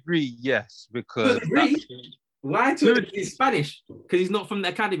 To a degree, yes, because... To a degree? Why to a degree? He's Spanish. Because he's not from the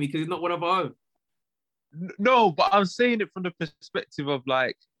academy, because he's not one of our own. No, but I'm saying it from the perspective of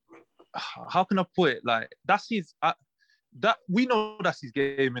like, how can I put it? Like, that's his... that we know that's his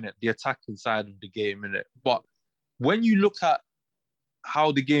game, innit? The attacking side of the game, innit? But when you look at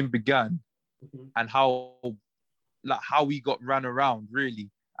how the game began and how he got ran around, really,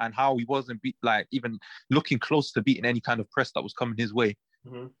 and how he wasn't even looking close to beating any kind of press that was coming his way,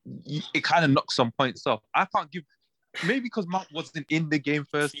 it kind of knocked some points off. I can't give... Maybe because Mount wasn't in the game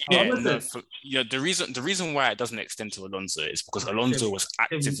first. The reason why it doesn't extend to Alonso is because Alonso was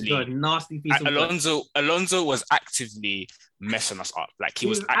actively Alonso was actively messing us up. Like he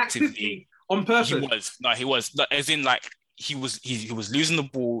was actively on purpose. He was. As in, like he was losing the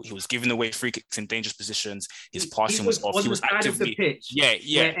ball. He was giving away free kicks in dangerous positions. His passing was off. He was actively of the pitch.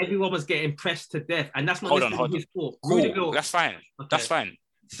 Where everyone was getting pressed to death, and that's not his fault. Cool. That's fine. Okay. That's fine.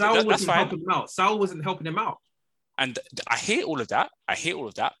 Saul wasn't helping him out. Saul wasn't helping him out. And I hear all of that.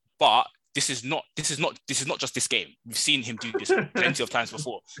 But this is not just this game. We've seen him do this plenty of times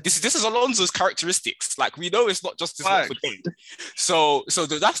before. This is Alonso's characteristics. Like, we know it's not just this one game. So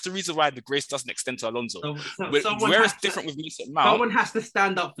that's the reason why the grace doesn't extend to Alonso. Where it's different with Mason Mount. Someone has to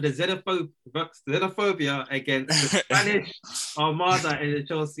stand up for the xenophobia against the Spanish Armada in the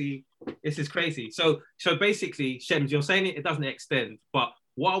Chelsea. This is crazy. So basically, Shems, you're saying it doesn't extend, but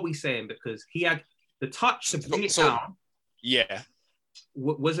what are we saying? Because he had the touch to bring it down,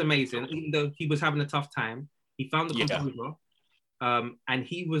 was amazing. Even though he was having a tough time, he found the composure, and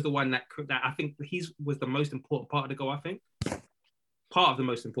he was the one that I think was the most important part of the goal. I think part of the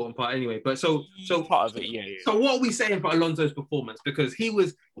most important part, anyway. But so part of it, yeah. So what are we saying for Alonso's performance? Because he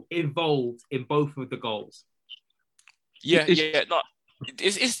was involved in both of the goals.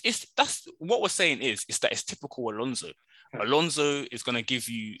 It's that's what we're saying is that it's typical Alonso. Alonso is going to give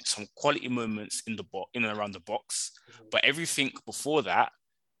you some quality moments in and around the box, but everything before that,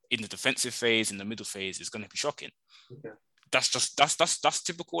 in the defensive phase, in the middle phase, is going to be shocking. Okay. That's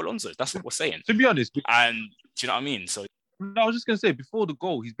typical Alonso. That's what we're saying. To be honest, and do you know what I mean? So I was just going to say, before the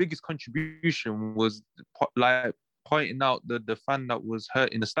goal, his biggest contribution was like pointing out the fan that was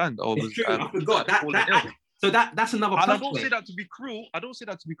hurt in the stand. Or was, I forgot that. So that's another. And I don't say that to be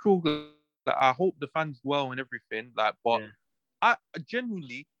cruel. Like, I hope the fans well and everything. Like, but I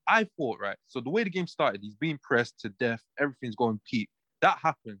genuinely thought, right. So the way the game started, he's being pressed to death. Everything's going peak. That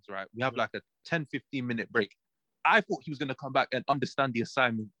happens, right? We have like a 10-15 minute break. I thought he was going to come back and understand the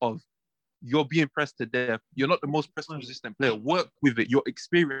assignment of you're being pressed to death. You're not the most press resistant player. Work with it. You're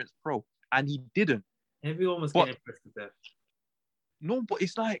experienced pro, and he didn't. Everyone was getting pressed to death. No, but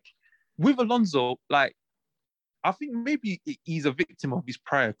it's like with Alonso, like. I think maybe he's a victim of his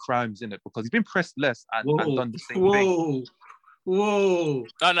prior crimes, in it, because he's been pressed less and done the same thing. Whoa!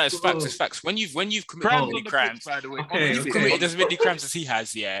 No, it's facts. It's facts. When you've committed as many crimes, by the way, when you've committed as many crimes as he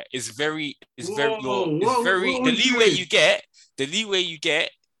has, the leeway you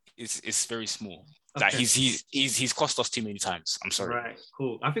get is very small. Okay. Like he's cost us too many times. I'm sorry. Right,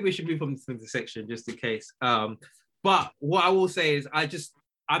 cool. I think we should move on to the section just in case. But what I will say is,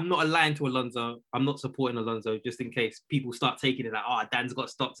 I'm not aligned to Alonso. I'm not supporting Alonso, just in case people start taking it like, Dan's got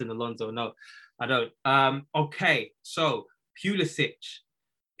stocks in Alonso. No, I don't. Okay, so Pulisic.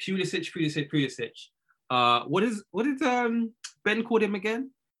 What did Ben called him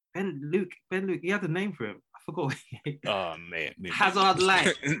again? Ben Luke. He had a name for him. I forgot. Oh man. Hazard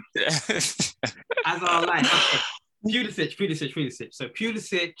Light. Hazard Light. Okay. Pulisic. So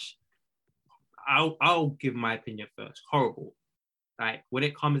Pulisic, I'll give my opinion first. Horrible. Like, when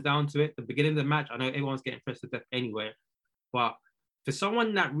it comes down to it, the beginning of the match, I know everyone's getting pressed to death anyway, but for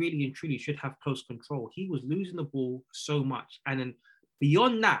someone that really and truly should have close control, he was losing the ball so much. And then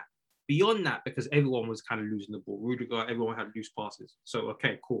beyond that, because everyone was kind of losing the ball, Rudiger, everyone had loose passes. So,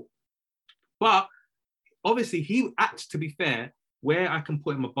 okay, cool. But obviously, he acts, to be fair, where I can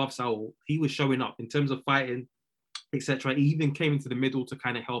put him above Saul, he was showing up in terms of fighting, etc. He even came into the middle to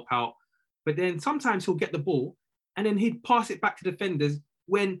kind of help out. But then sometimes he'll get the ball and then he'd pass it back to defenders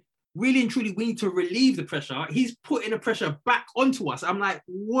when really and truly we need to relieve the pressure. He's putting the pressure back onto us. I'm like,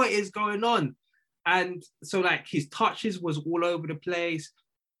 what is going on? And so like his touches was all over the place.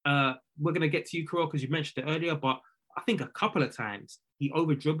 We're going to get to you, Carol, because you mentioned it earlier, but I think a couple of times he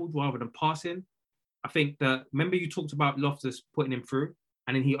over dribbled rather than passing. I think that, remember you talked about Loftus putting him through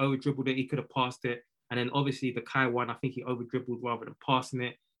and then he over dribbled it. He could have passed it. And then obviously the Kai one, I think he over dribbled rather than passing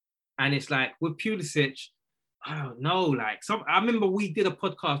it. And it's like with Pulisic, I don't know, like I remember we did a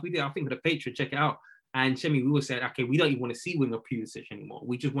podcast, I think for the Patreon, check it out. And Shemi, we were saying, okay, we don't even want to see winger Pulisic anymore.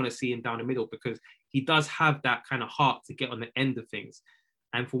 We just want to see him down the middle because he does have that kind of heart to get on the end of things.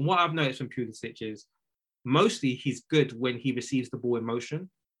 And from what I've noticed from Pulisic is mostly he's good when he receives the ball in motion.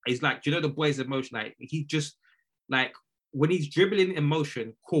 He's like, do you know the boys in motion? Like he just like when he's dribbling in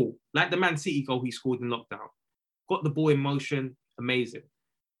motion, cool. Like the Man City goal he scored in lockdown. Got the ball in motion, amazing.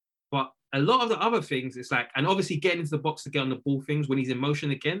 But a lot of the other things, it's like, and obviously getting into the box to get on the ball things when he's in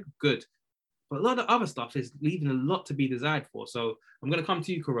motion again, good. But a lot of the other stuff is leaving a lot to be desired for. So I'm going to come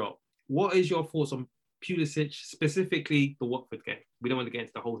to you, Carol. What is your thoughts on Pulisic, specifically the Watford game? We don't want to get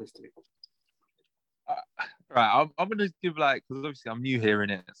into the whole history. Right, I'm going to give because obviously I'm new here in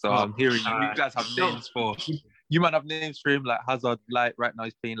it. So I'm hearing you guys have names for, you might have names for him like Hazard Light. Right now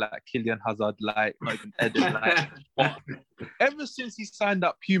he's playing like Kylian Hazard Light, not even Eden Light. But ever since he signed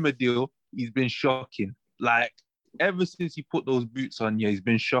that Puma deal, he's been shocking. Like ever since he put those boots on, yeah, he's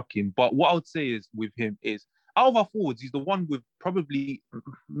been shocking. But what I would say is with him is, out of our forwards, he's the one with probably,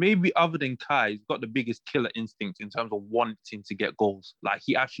 maybe other than Kai, he's got the biggest killer instinct in terms of wanting to get goals. Like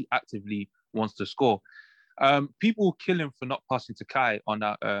he actually actively wants to score. People kill him for not passing to Kai on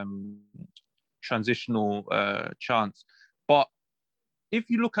that transitional chance. But if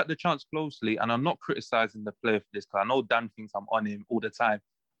you look at the chance closely, and I'm not criticizing the player for this, because I know Dan thinks I'm on him all the time,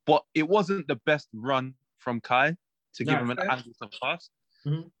 but it wasn't the best run from Kai to give him an angle to pass.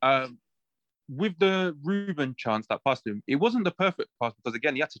 Mm-hmm. With the Ruben chance that passed him, it wasn't the perfect pass because,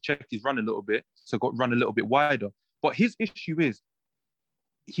 again, he had to check his run a little bit, so got run a little bit wider. But his issue is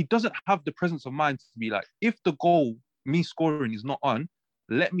he doesn't have the presence of mind to be like, if the goal, me scoring, is not on,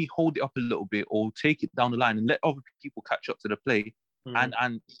 let me hold it up a little bit or take it down the line and let other people catch up to the play and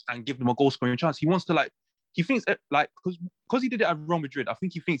give them a goal scoring chance. He wants to he thinks because he did it at Real Madrid, I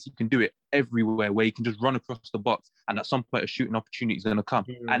think he thinks he can do it everywhere where he can just run across the box and at some point a shooting opportunity is going to come.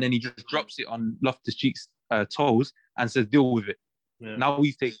 And then he just drops it on Loftus-Cheek's toes and says, deal with it. Yeah. Now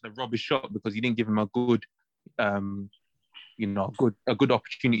he's taking a rubbish shot because he didn't give him a good, a good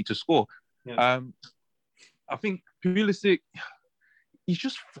opportunity to score. Yeah. I think Pulisic, he's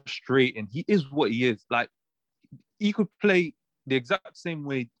just frustrating. He is what he is. Like, he could play the exact same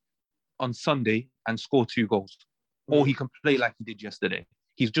way on Sunday and score 2 goals. Or he can play like he did yesterday.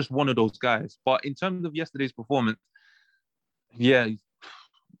 He's just one of those guys. But in terms of yesterday's performance, yeah,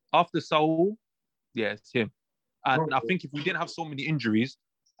 after Saul, yeah, it's him. And I think if we didn't have so many injuries,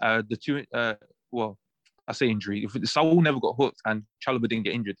 I say injury, if Saul never got hooked and Chalobah didn't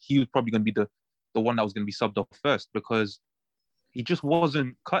get injured, he was probably going to be the one that was going to be subbed off first because he just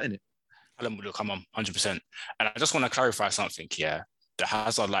wasn't cutting it. Look, come on, 100%. And I just want to clarify something here. The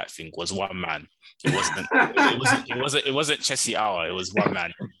Hazard light thing was one man. It wasn't Chessy hour. It was one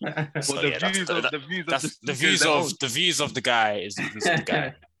man. So well, the views of the guy is the views of the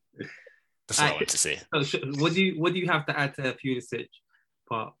guy. That's what I want to say. So what do you have to add to Pulisic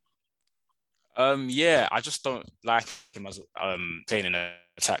part? Yeah, I just don't like him as playing in an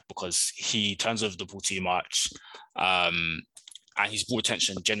attack because he turns over the ball too much. And his ball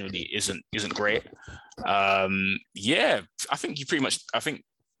retention generally isn't great. Yeah, I think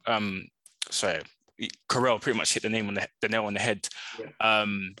Carell pretty much hit the nail on the head. Yeah.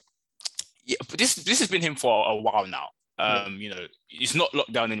 Yeah, but this has been him for a while now. It's not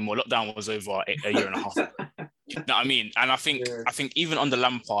lockdown anymore. Lockdown was over a year and a half ago. You know what I mean? And I think even under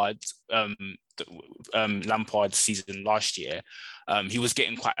Lampard, Lampard season last year, he was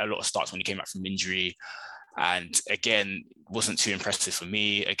getting quite a lot of starts when he came back from injury. And again, wasn't too impressive for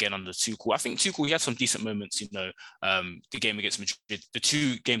me. Again, under Tuchel, I think Tuchel, he had some decent moments. The game against Madrid, the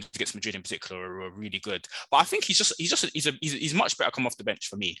 2 games against Madrid in particular were really good. But I think he's much better come off the bench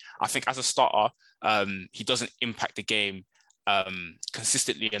for me. I think as a starter, he doesn't impact the game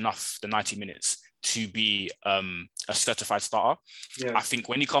consistently enough, the 90 minutes, to be a certified starter. Yeah. I think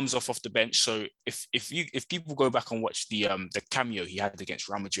when he comes off the bench, so if people go back and watch the cameo he had against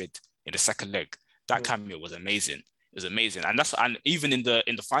Real Madrid in the second leg. That cameo was amazing. It was amazing, and even in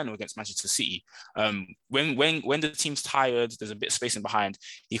the final against Manchester City, when the team's tired, there's a bit of space in behind,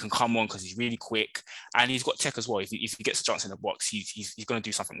 he can come on because he's really quick and he's got tech as well. If he gets a chance in the box, he's going to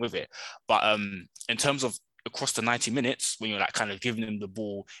do something with it. But in terms of across the 90 minutes, when you're like kind of giving him the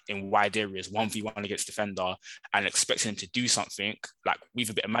ball in wide areas, 1v1 against defender, and expecting him to do something like with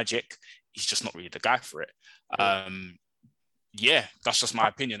a bit of magic, he's just not really the guy for it. Yeah, that's just my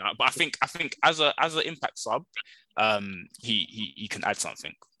opinion. But I think as an impact sub, he can add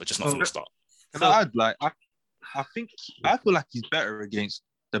something, but just not from the start. Can I add, like, I feel like he's better against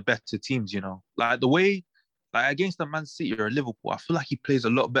the better teams, you know, like the way, like against the Man City or Liverpool, I feel like he plays a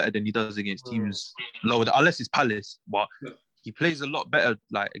lot better than he does against teams lower, unless it's Palace, but he plays a lot better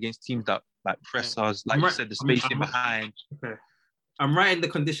like against teams that like press us, like you said, the spacing behind. Okay. I'm writing the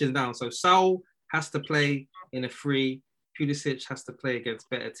conditions down. So Saul has to play in a free. Pulisic has to play against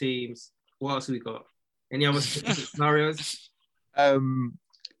better teams. What else have we got? Any other scenarios? Oh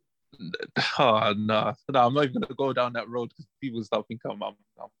no, I'm not even gonna go down that road because people start thinking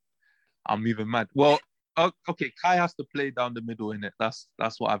I'm even mad. Well, okay, Kai has to play down the middle in it. That's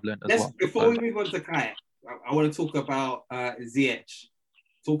what I've learned as well. Before we move on to Kai, I want to talk about Ziyech.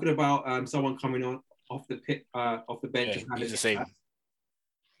 Talking about someone coming on off the bench. Yeah, he's the same.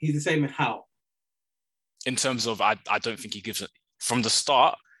 He's the same in how? In terms of, I don't think he gives it from the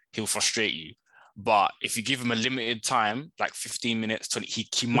start. He'll frustrate you, but if you give him a limited time, like 15 minutes, 20,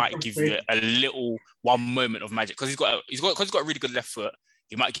 he might give you a little one moment of magic because he's got a really good left foot.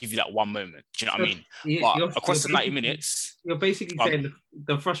 He might give you that one moment. Do you know what I mean? But across the 90 minutes, you're basically saying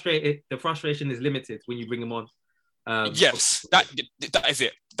the frustration is limited when you bring him on. Yes, that is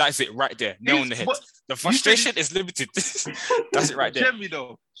it. That is it right there. Nail on the head. The frustration is limited. That's it right there.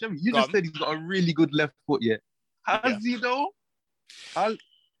 Shemi, you just said he's got a really good left foot, yeah. Has he though?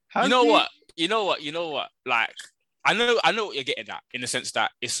 You know what? Like, I know what you're getting at in the sense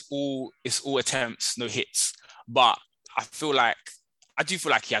that it's all attempts, no hits. But I do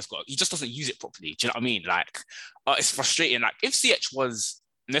feel like he just doesn't use it properly. Do you know what I mean? Like, it's frustrating. Like, if CH was,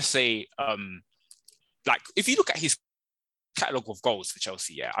 let's say, like, if you look at his catalogue of goals for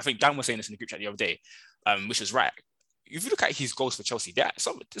Chelsea, yeah, I think Dan was saying this in the group chat the other day, which is right. If you look at his goals for Chelsea,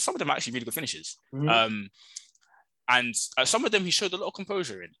 some of them are actually really good finishes. Mm-hmm. And some of them he showed a lot of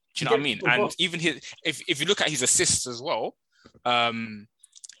composure in. Do you know what I mean? And even if you look at his assists as well,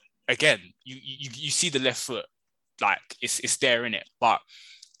 again, you see the left foot, like it's there in it. But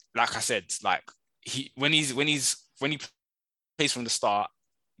like I said, like when he plays from the start,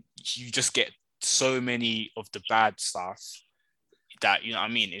 you just get so many of the bad stuff that, you know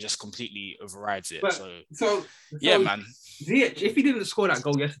what I mean, it just completely overrides it. So yeah, man. Ziyech, if he didn't score that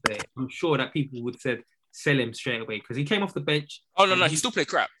goal yesterday, I'm sure that people would said sell him straight away because he came off the bench. Oh no, he still played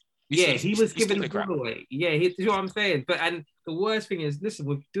crap. He was giving the ball away. Yeah, you know what I'm saying. And the worst thing is, listen,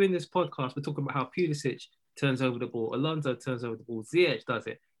 we're doing this podcast. We're talking about how Pulisic turns over the ball, Alonso turns over the ball, Ziyech does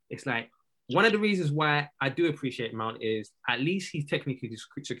it. It's like one of the reasons why I do appreciate Mount is at least he's technically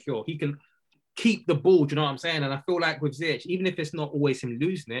secure. He can keep the ball, do you know what I'm saying? And I feel like with Ziyech, even if it's not always him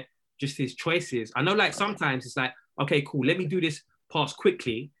losing it, just his choices. I know, like, sometimes it's like, okay, cool, let me do this pass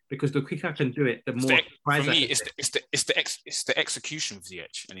quickly because the quicker I can do it, the more. For me, it's the execution of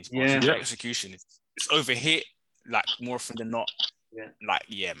Ziyech and his passing. The execution. It's overhit, like, more often than not. Yeah. Like,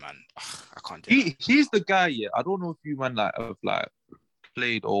 yeah, man, I can't do it. He's the guy. Yeah, I don't know if you man like have like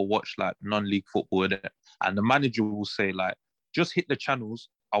played or watched like non-league football in it, and the manager will say like, just hit the channels.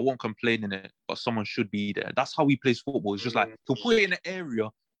 I won't complain in it, but someone should be there. That's how he plays football. It's just like he'll put it in an area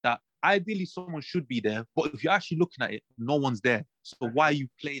that ideally someone should be there, but if you're actually looking at it, no one's there. So why are you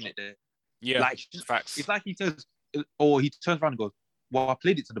playing it there? Yeah, like facts. It's like he says, or he turns around and goes, "Well, I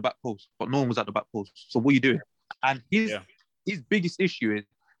played it to the back post, but no one was at the back post. So what are you doing?" And his biggest issue is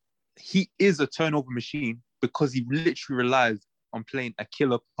he is a turnover machine because he literally relies on playing a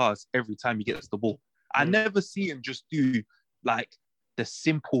killer pass every time he gets the ball. I never see him just do like the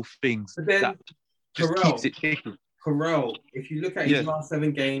simple things that just keeps it ticking. Carell, if you look at his last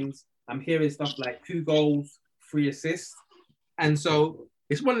 7 games, I'm hearing stuff like 2 goals, 3 assists. And so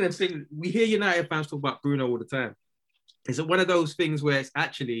it's one of them things, we hear United fans talk about Bruno all the time. It's one of those things where it's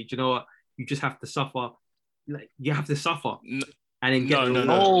actually, do you know what, you just have to suffer. Like, you have to suffer. And then get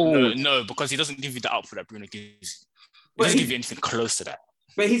no, because he doesn't give you the output that Bruno gives. He doesn't give you anything close to that.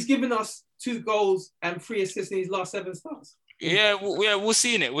 But he's given us 2 goals and 3 assists in his last 7 starts. Yeah, we'll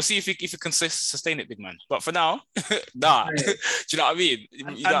see in it. We'll see if he can sustain it, big man. But for now, nah. Do you know what I mean? You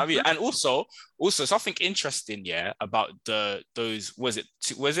know what I mean? And also something interesting, about those. Was it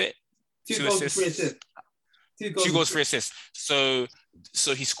 2 goals, assists? 3 assists. 2 goals, 3 assists. So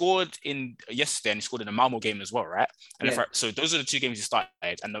he scored in yesterday, and he scored in the Malmo game as well, right? And so those are the 2 games he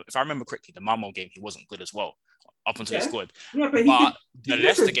started. And if I remember correctly, the Malmo game he wasn't good as well. Up until he scored. Yeah, but the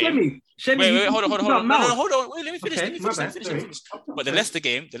Leicester game. Wait, hold on. Wait, let me finish. But the Leicester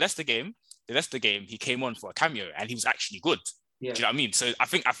game, the Leicester game, he came on for a cameo and he was actually good. Yeah. Do you know what I mean? So I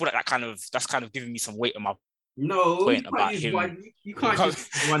feel like that's kind of giving me some weight on my No, point you about can't use him. one. You can't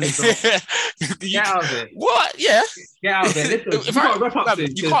just one example. Get out of it. What? Yeah. Get out of it. Listen, we got to wrap up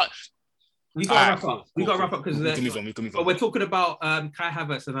soon. You can't. We got to wrap up. We got to wrap up because we can move on. But we're talking about Kai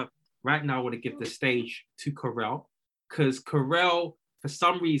Havertz, and right now I want to give the stage to Carell because Carell, for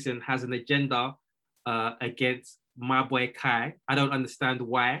some reason, has an agenda against my boy Kai. I don't understand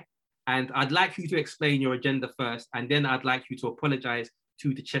why. And I'd like you to explain your agenda first, and then I'd like you to apologize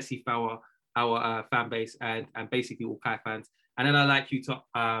to the Chessy our fan base and basically all Kai fans. And then I'd like you to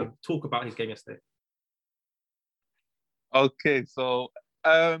talk about his game yesterday. Okay, so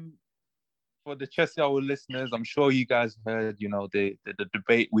for the Chessy Hour listeners, I'm sure you guys heard, the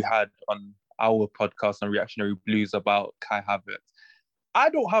debate we had on our podcast on Reactionary Blues about Kai Havertz. I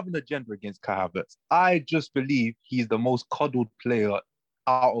don't have an agenda against Kai Havertz. I just believe he's the most coddled player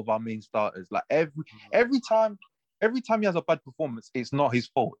out of our main starters. Like every time he has a bad performance, it's not his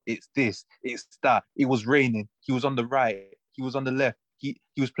fault. It's this, it's that. It was raining. He was on the right. He was on the left. He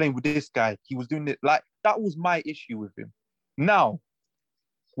was playing with this guy. He was doing it. Like, that was my issue with him. Now,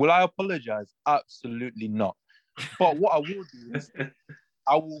 will I apologize? Absolutely not. But what I will do is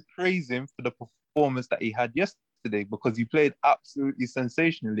I will praise him for the performance that he had yesterday because he played absolutely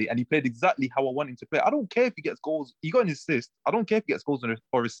sensationally and he played exactly how I want him to play. I don't care if he gets goals. He got an assist. I don't care if he gets goals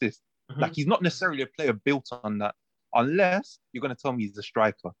or assists. Mm-hmm. Like, he's not necessarily a player built on that unless you're going to tell me he's a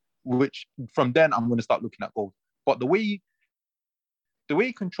striker, which from then I'm going to start looking at goals. But the way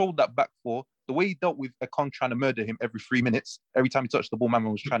he controlled that back four, the way he dealt with Ekong trying to murder him every 3 minutes, every time he touched the ball, man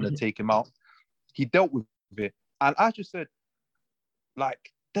was trying to take him out. He dealt with it. And I just said, like,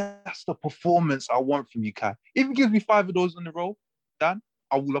 that's the performance I want from you, Kai. If he gives me 5 of those in a row, Dan,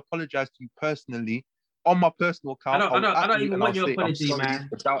 I will apologize to you personally on my personal account. I don't even want your apology, man.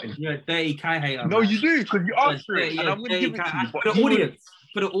 You're a dirty Kai hater. No, man. You do, because you asked for it, and I'm going to give it to you.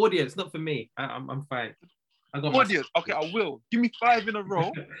 For the audience, not for me. I'm fine. I got audience. Okay, I will. Give me 5 in a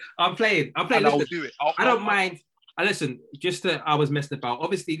row. I'm playing. And I'll do it. I don't mind. Listen, I was messing about.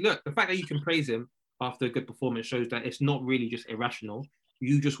 Obviously, look, the fact that you can praise him after a good performance shows that it's not really just irrational.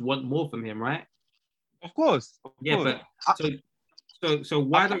 You just want more from him, right? Of course. But so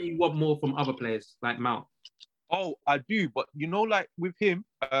why don't you want more from other players like Mount? Oh, I do, but like with him,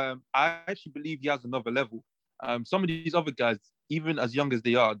 I actually believe he has another level. Some of these other guys, even as young as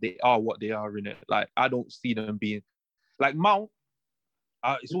they are what they are in it. Like, I don't see them being like Mount.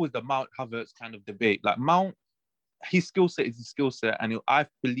 It's always the Mount Havertz kind of debate. Like, Mount, his skill set is his skill set, and I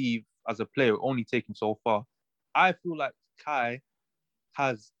believe as a player, it'll only take him so far. I feel like Kai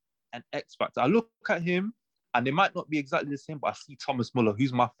has an X factor. I look at him, and they might not be exactly the same, but I see Thomas Muller,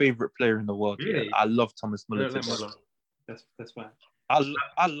 who's my favorite player in the world. Really? Yeah, I love Thomas Muller. That's fine.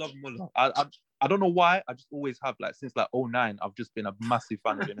 I love Muller. I don't know why. I just always have, like, since like 2009, I've just been a massive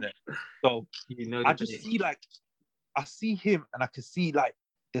fan of him there. So I just see, like, I see him and I can see, like,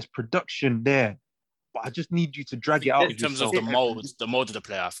 there's production there, but I just need you to drag it out. In terms of the mold of the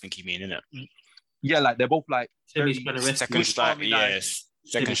player, I think you mean, innit? Yeah, like, they're both like second strikers. Yes,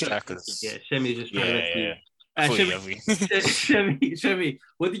 second strikers. Yeah, Shemi's just trying to rescue. Shemi,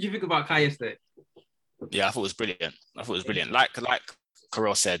 what did you think about Kai yesterday? Yeah, I thought it was brilliant. Like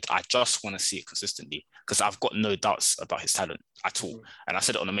Carell said, I just want to see it consistently because I've got no doubts about his talent at all. And I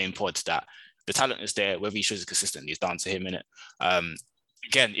said it on the main pod that the talent is there. Whether he shows it consistently is down to him, innit?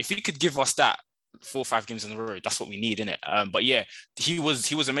 Again, if he could give us that 4 or 5 games in a row, that's what we need, innit? But yeah, he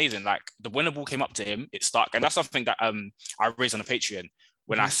was amazing. Like, when the ball came up to him, it stuck. And that's something that I raised on the Patreon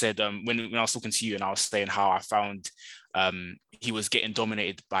when I said, when I was talking to you and I was saying how I found he was getting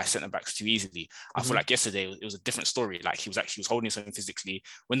dominated by centre-backs too easily. I feel like yesterday it was a different story. Like, he was holding something physically.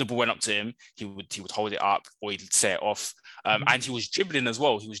 When the ball went up to him, he would hold it up or he'd set it off. And he was dribbling as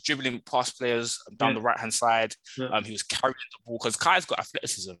well. He was dribbling past players down the right-hand side. He was carrying the ball because Kai's got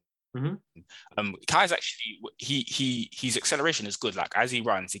athleticism. Kai's actually his acceleration is good. Like, as he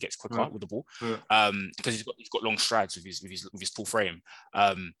runs, he gets quicker with the ball because he's got long strides with his tall frame.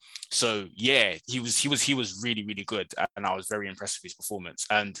 So yeah, he was really, really good, and I was very impressed with his performance.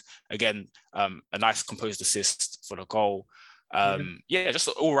 And again, a nice composed assist for the goal. Just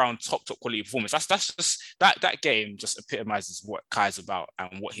an all-round top quality performance. That's just that game just epitomizes what Kai's about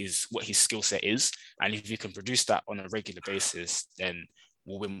and what his skill set is. And if you can produce that on a regular basis, then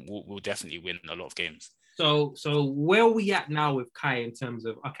we'll definitely win a lot of games. So where are we at now with Kai in terms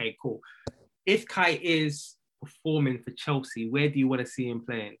of, okay, cool. If Kai is performing for Chelsea, where do you want to see him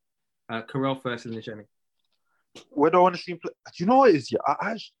playing? Carell first and then Jenny. Where do I want to see him play? Do you know what it is? Yeah,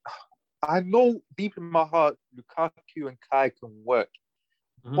 I know deep in my heart Lukaku and Kai can work.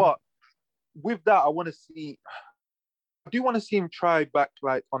 But with that, I do want to see him try back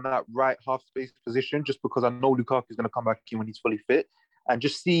like on that right half space position, just because I know Lukaku is going to come back in when he's fully fit, and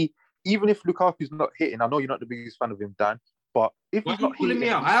just see, even if Lukaku's not hitting, I know you're not the biggest fan of him, Dan, but if Why he's are you not calling hitting, me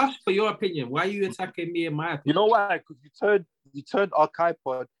out? I asked for your opinion. Why are you attacking me and my opinion? you know why? Because you turned our Kai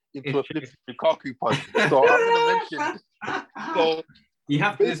pod into a Phillips Lukaku pod. So I'm going to mention. So you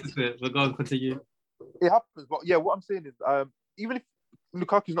have to listen to it. We're going to continue. It happens, but yeah, what I'm saying is, even if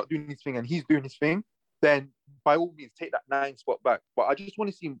Lukaku's not doing his thing and he's doing his thing, then by all means take that 9 spot back. But I just want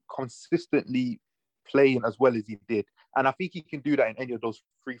to see him consistently playing as well as he did, and I think he can do that in any of those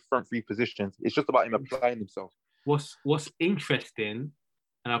front three positions. It's just about him applying himself. What's interesting,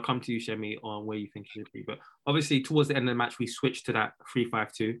 and I'll come to you, Shemi, on where you think he should be. But obviously, towards the end of the match, we switched to that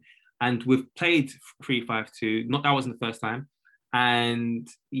 3-5-2, and we've played 3-5-2. Not that wasn't the first time, and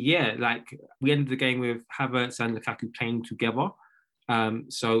yeah, like we ended the game with Havertz and Lukaku playing together.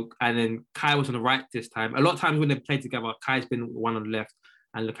 So and then Kai was on the right this time. A lot of times when they played together, Kai's been one on the left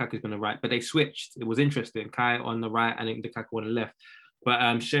and Lukaku's been on the right. But they switched. It was interesting. Kai on the right and then Lukaku on the left. But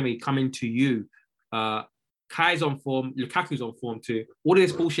Shemi, coming to you, Kai's on form, Lukaku's on form too. All of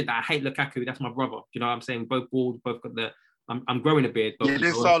this bullshit that I hate Lukaku, that's my brother. You know what I'm saying? Both bald, both got the. I'm growing a beard. But yeah, it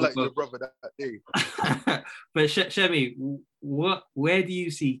didn't sound like your brother that day. But Shemi, where do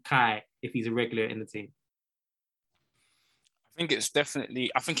you see Kai if he's a regular in the team? I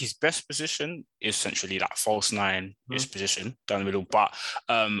think his best position is essentially that false 9-ish position down the middle. But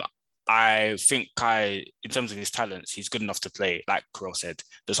I think Kai, in terms of his talents, he's good enough to play, like Carell said,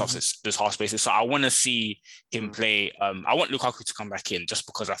 there's half spaces. So I want to see him play. I want Lukaku to come back in just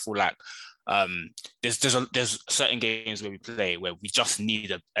because I feel like there's certain games where we play where we just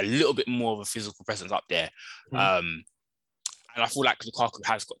need a little bit more of a physical presence up there. And I feel like Lukaku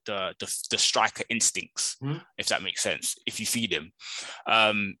has got the striker instincts, if that makes sense, if you feed him.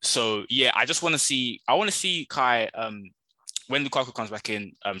 So yeah, I want to see Kai, when Lukaku comes back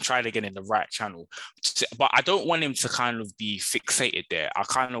in, try it again in the right channel. But I don't want him to kind of be fixated there. I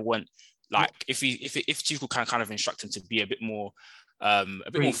kind of want, like, if Tuchel can kind of instruct him to be a bit more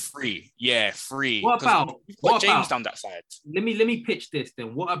more free. Yeah, free. What about James down that side? Let me pitch this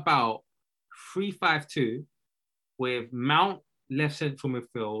then. What about 3-5-2 with Mount left central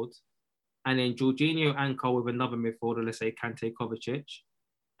midfield, and then Jorginho anchor with another midfielder, let's say Kante, Kovacic,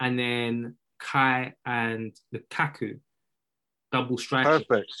 and then Kai and Lukaku double striking.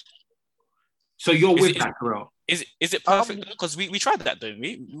 Perfect. So you're with that, Carell? Is it perfect? Because we tried that, don't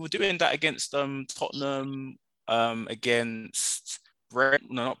we? We were doing that against Tottenham, against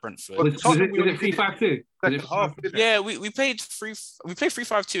not Brentford. Was it 3-5-2? Yeah, we played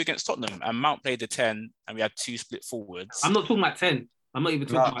 3-5-2 against Tottenham, and Mount played the 10, and we had 2 split forwards. I'm not talking about 10. I'm not even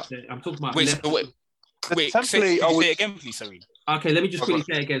talking about 10. I'm talking about say it again, please. Sorry. Okay, let me just quickly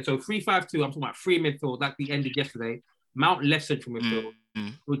say it again. So 3-5-2. I'm talking about 3 midfield, like we ended yesterday. Mount left central midfield,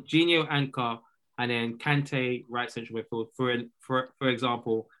 Jorginho anchor, and then Kante right central midfield, for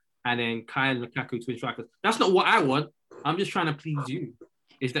example, and then Kai and Lukaku twin strikers. That's not what I want. I'm just trying to please you.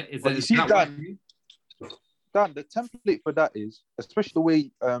 Is that Dan, the template for that is, especially the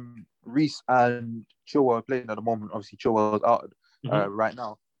way Reece and Chilwell are playing at the moment. Obviously, Chilwell is out right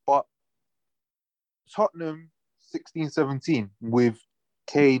now. But Tottenham 16-17 with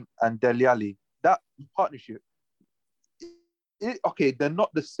Kane and Dele Alli, that partnership, they're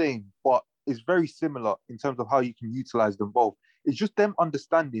not the same, but it's very similar in terms of how you can utilize them both. It's just them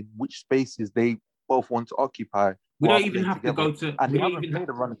understanding which spaces they both want to occupy. We don't even have to go to. And they haven't played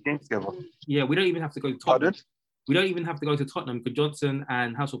a run of games together. Yeah, we don't even have to go to Tottenham. We don't even have to go to Tottenham for Johnson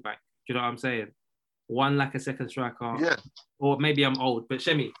and Hasselback. Do you know what I'm saying? One like a second striker. Yeah. Or maybe I'm old, but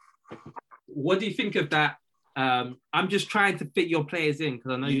Shemi, what do you think of that? I'm just trying to fit your players in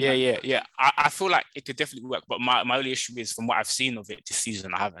because I know you. Yeah. I feel like it could definitely work, but my only issue is from what I've seen of it this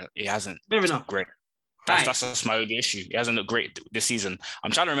season, it hasn't. Fair enough. Great. That's just my only issue. It hasn't looked great this season. I'm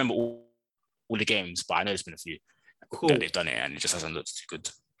trying to remember all the games, but I know there's been a few that they've done it, and it just hasn't looked too good.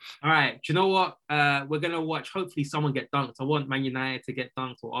 All right. Do you know what? We're gonna watch. Hopefully, someone get dunked. I want Man United to get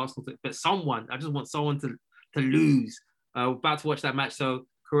dunked or Arsenal to, but someone. I just want someone to lose. We're about to watch that match. So,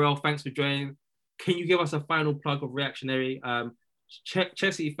 Carell, thanks for joining. Can you give us a final plug of Reactionary?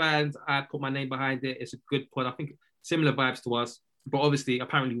 Chessy fans, I put my name behind it. It's a good pod. I think similar vibes to us, but obviously,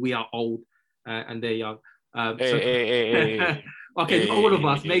 apparently, we are old and they're young. Okay, not all of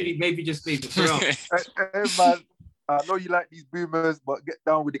us. Maybe just me. Hey, man, I know you like these boomers, but get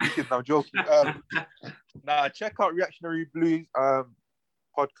down with the kids. I'm joking. Check out Reactionary Blues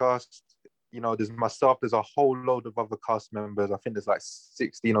podcast. there's myself, there's a whole load of other cast members. I think there's like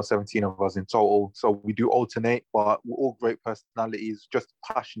 16 or 17 of us in total. So we do alternate, but we're all great personalities, just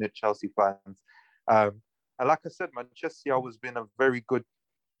passionate Chelsea fans. And like I said, man, Chessy always been a very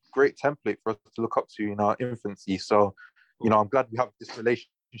great template for us to look up to in our infancy. So, I'm glad we have this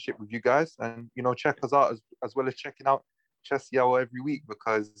relationship with you guys, and, check us out as well as checking out Chessy Hour every week,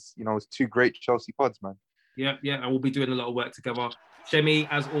 because, it's two great Chelsea pods, man. Yeah, and we'll be doing a lot of work together. Shemi,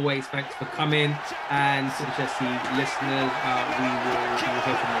 as always, thanks for coming. And to the Chessy listeners, we will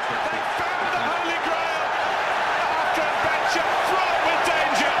hear from you next week. Holy Grail after a venture fraught with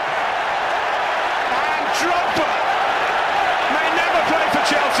danger. And Drogba may never play for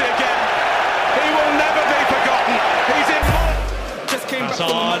Chelsea again. He will never be forgotten. He's in. Just came back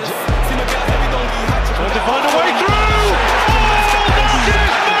hard. Trying to find a way through. Oh, that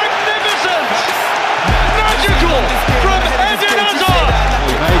is magnificent! Magical from Eden Hazard.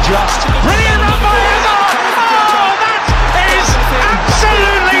 He may just. Brilliant run by Hazard. Oh, that is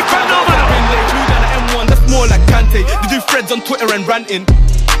absolutely phenomenal. That's more like Kante. They do threads on Twitter and ranting.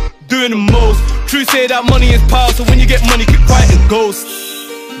 Doing the most. True say that money is power, so when you get money, keep quiet and ghost.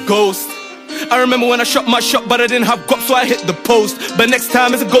 I remember when I shot my shot, but I didn't have guap, so I hit the post. But next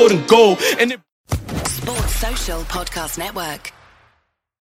time it's a golden goal. And Sports Social Podcast Network.